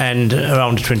 And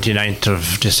around the 29th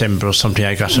of December or something,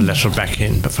 I got a letter back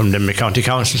in from the County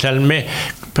Council telling me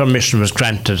permission was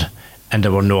granted and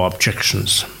there were no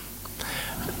objections.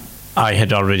 I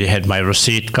had already had my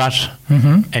receipt got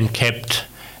and kept,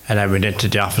 and I went into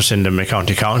the office in the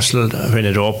County Council when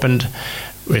it opened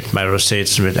with my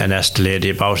receipts and asked the lady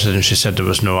about it, and she said there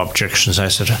was no objections. I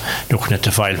said, looking at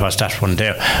the file, what's that one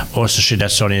there? Oh, so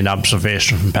that's only an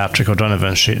observation from Patrick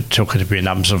O'Donovan. She took it to be an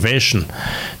observation.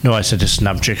 No, I said, it's an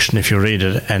objection if you read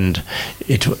it, and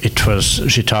it was,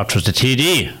 she thought it was the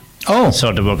TD. Oh.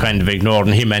 So they were kind of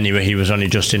ignoring him anyway. He was only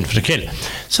just in for the kill.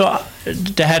 So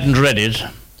they hadn't read it.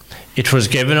 It was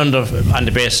given on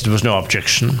the basis there was no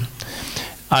objection.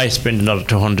 I spent another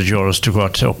 €200 to go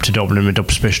up to Dublin, went up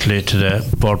especially to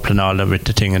the Port Pleanála with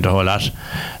the thing and the whole lot,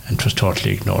 and it was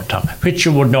totally ignored, Tom. Which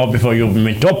you would know before you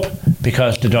went up,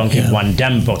 because they don't give one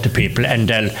damn about the people, and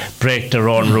they'll break their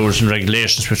own rules and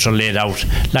regulations which are laid out.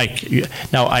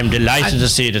 Now, I'm delighted to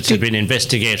see that it's been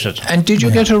investigated. And did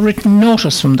you get a written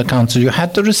notice from the council? You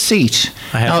had the receipt.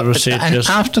 I had the receipt, and yes.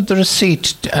 After the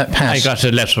receipt passed, I got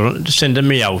a letter sending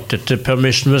me out that the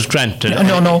permission was granted.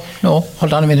 No.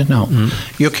 Hold on a minute now.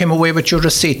 You came away with your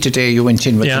receipt today. You went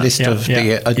in with the list of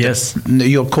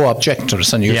your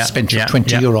co-objectors, and you spent your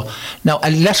 €20. Now, a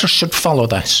letter should follow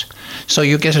that. So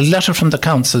you get a letter from the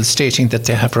council stating that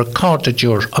they have recorded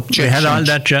your objection. We had all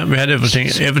that, we had everything.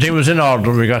 Everything was in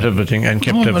order. We got everything and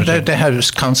kept everything.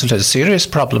 The council had a serious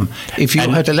problem. If you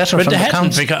had a letter from the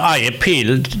council... Because I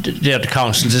appealed the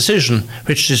council's decision,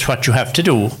 which is what you have to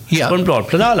do on Port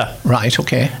Pleanála. Right,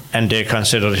 okay. And they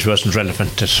considered it wasn't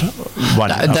relevant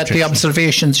that the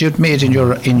observations you'd made in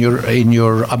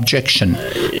your objection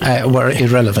were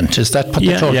irrelevant. Is that what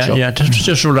they told you? Yeah, that's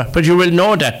just right. But you will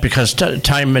know that because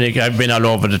time and again, I've been all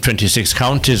over the 26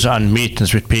 counties on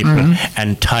meetings with people,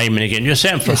 and time and again, you're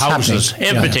saying for houses,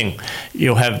 everything,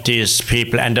 you have these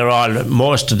people, and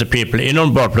most of the people in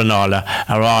Port Pleanála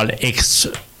are all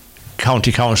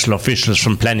ex-county council officials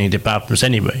from planning departments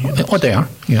anyway. Oh, they are.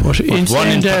 Yeah. But one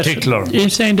in particular.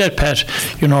 In saying that, Pat,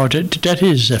 that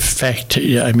is a fact.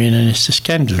 I mean, and it's a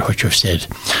scandal what you've said.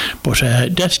 But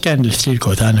that scandal still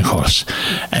goes on, of course.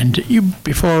 And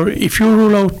if you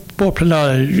rule out Port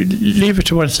Pleanála, leave it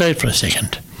to one side for a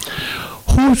second.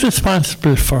 Who's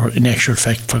responsible for, in actual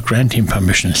fact, for granting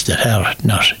permissions that are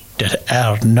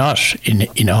not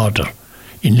in order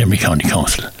in Limerick County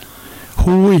Council?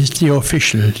 Who is the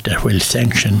official that will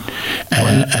sanction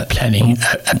a planning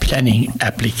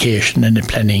application and a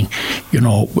planning,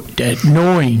 that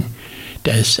knowing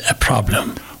there's a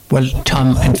problem? Well,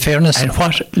 Tom, in fairness... And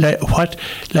what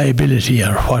liability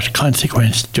or what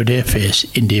consequence do they face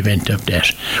in the event of that?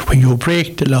 When you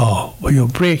break the law, when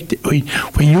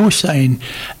you sign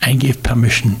and give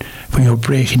permission, when you're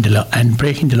breaking the law, and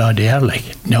breaking the law they are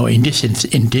now in this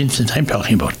instance I'm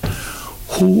talking about,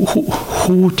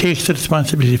 who takes the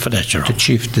responsibility for that, Gerald? The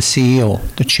CEO,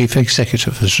 the chief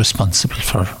executive is responsible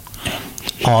for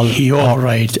all. He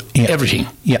overrides everything.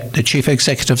 Yeah, the chief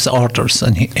executive's orders,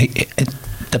 and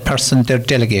the person they're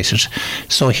delegated.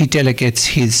 So he delegates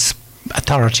his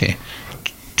authority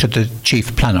to the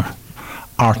chief planner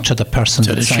or to the person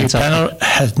so that the signs chief planner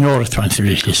has no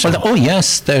responsibility. So. Well,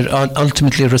 yes, they're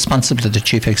ultimately responsible to the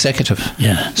chief executive.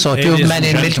 Yeah. So if you have men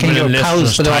in milking your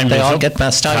cows for them, they all get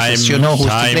mastitis. You know who's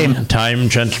to blame. Time,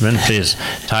 gentlemen, please.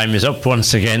 Time is up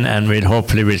once again, and we'll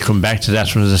come back to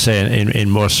that one. As I say, in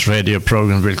most radio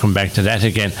programs, we'll come back to that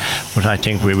again. But I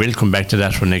think we will come back to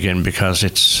that one again because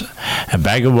it's a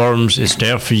bag of worms. It's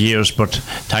there for years, but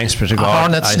thanks be to God. A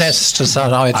hornet's nest is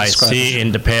how I describe it. I see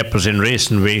in the papers in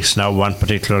recent weeks now one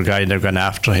particular guy, they're going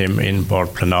after him in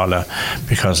Portplanola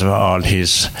because of all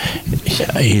he's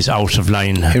out of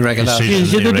line.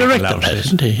 He's the director,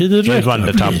 isn't he? He's the director. He's one of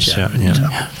the tops,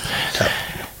 yeah.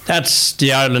 That's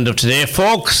the Ireland of today,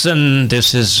 folks, and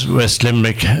this is West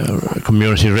Limerick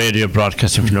Community Radio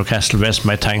broadcasting from Newcastle West.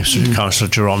 My thanks to Councillor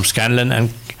Jerome Scanlon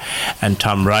and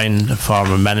Tom Ryan, the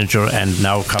former manager and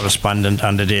now correspondent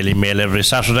on the Daily Mail every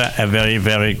Saturday. A very,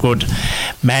 very good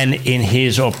man in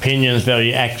his opinions,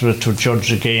 very accurate to judge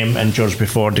the game and judge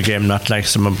before the game, not like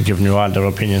some of them giving you all their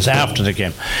opinions after the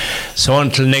game. So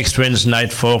until next Wednesday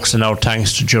night, folks, and our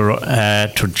thanks to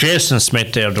Jason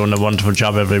Smith. They're doing a wonderful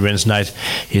job every Wednesday night.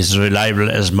 He's as reliable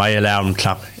as my alarm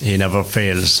clock. He never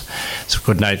fails. So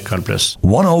good night. God bless.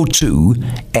 102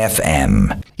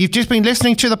 FM. You've just been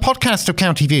listening to the podcast of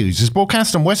County Views. It's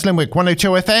broadcast on West Limerick 102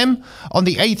 FM on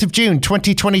the 8th of June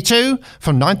 2022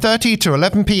 from 9:30 to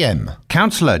 11 p.m.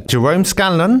 Councillor Jerome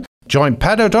Scanlon joined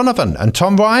Pat O'Donovan and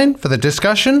Tom Ryan for the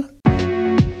discussion.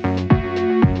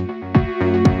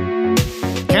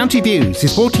 County Views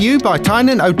is brought to you by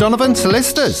Tynan O'Donovan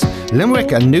Solicitors,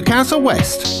 Limerick and Newcastle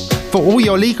West. For all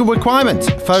your legal requirements,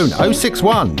 phone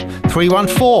 061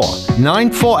 314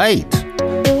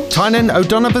 948. Tynan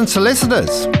O'Donovan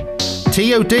Solicitors,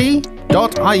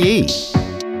 tod.ie.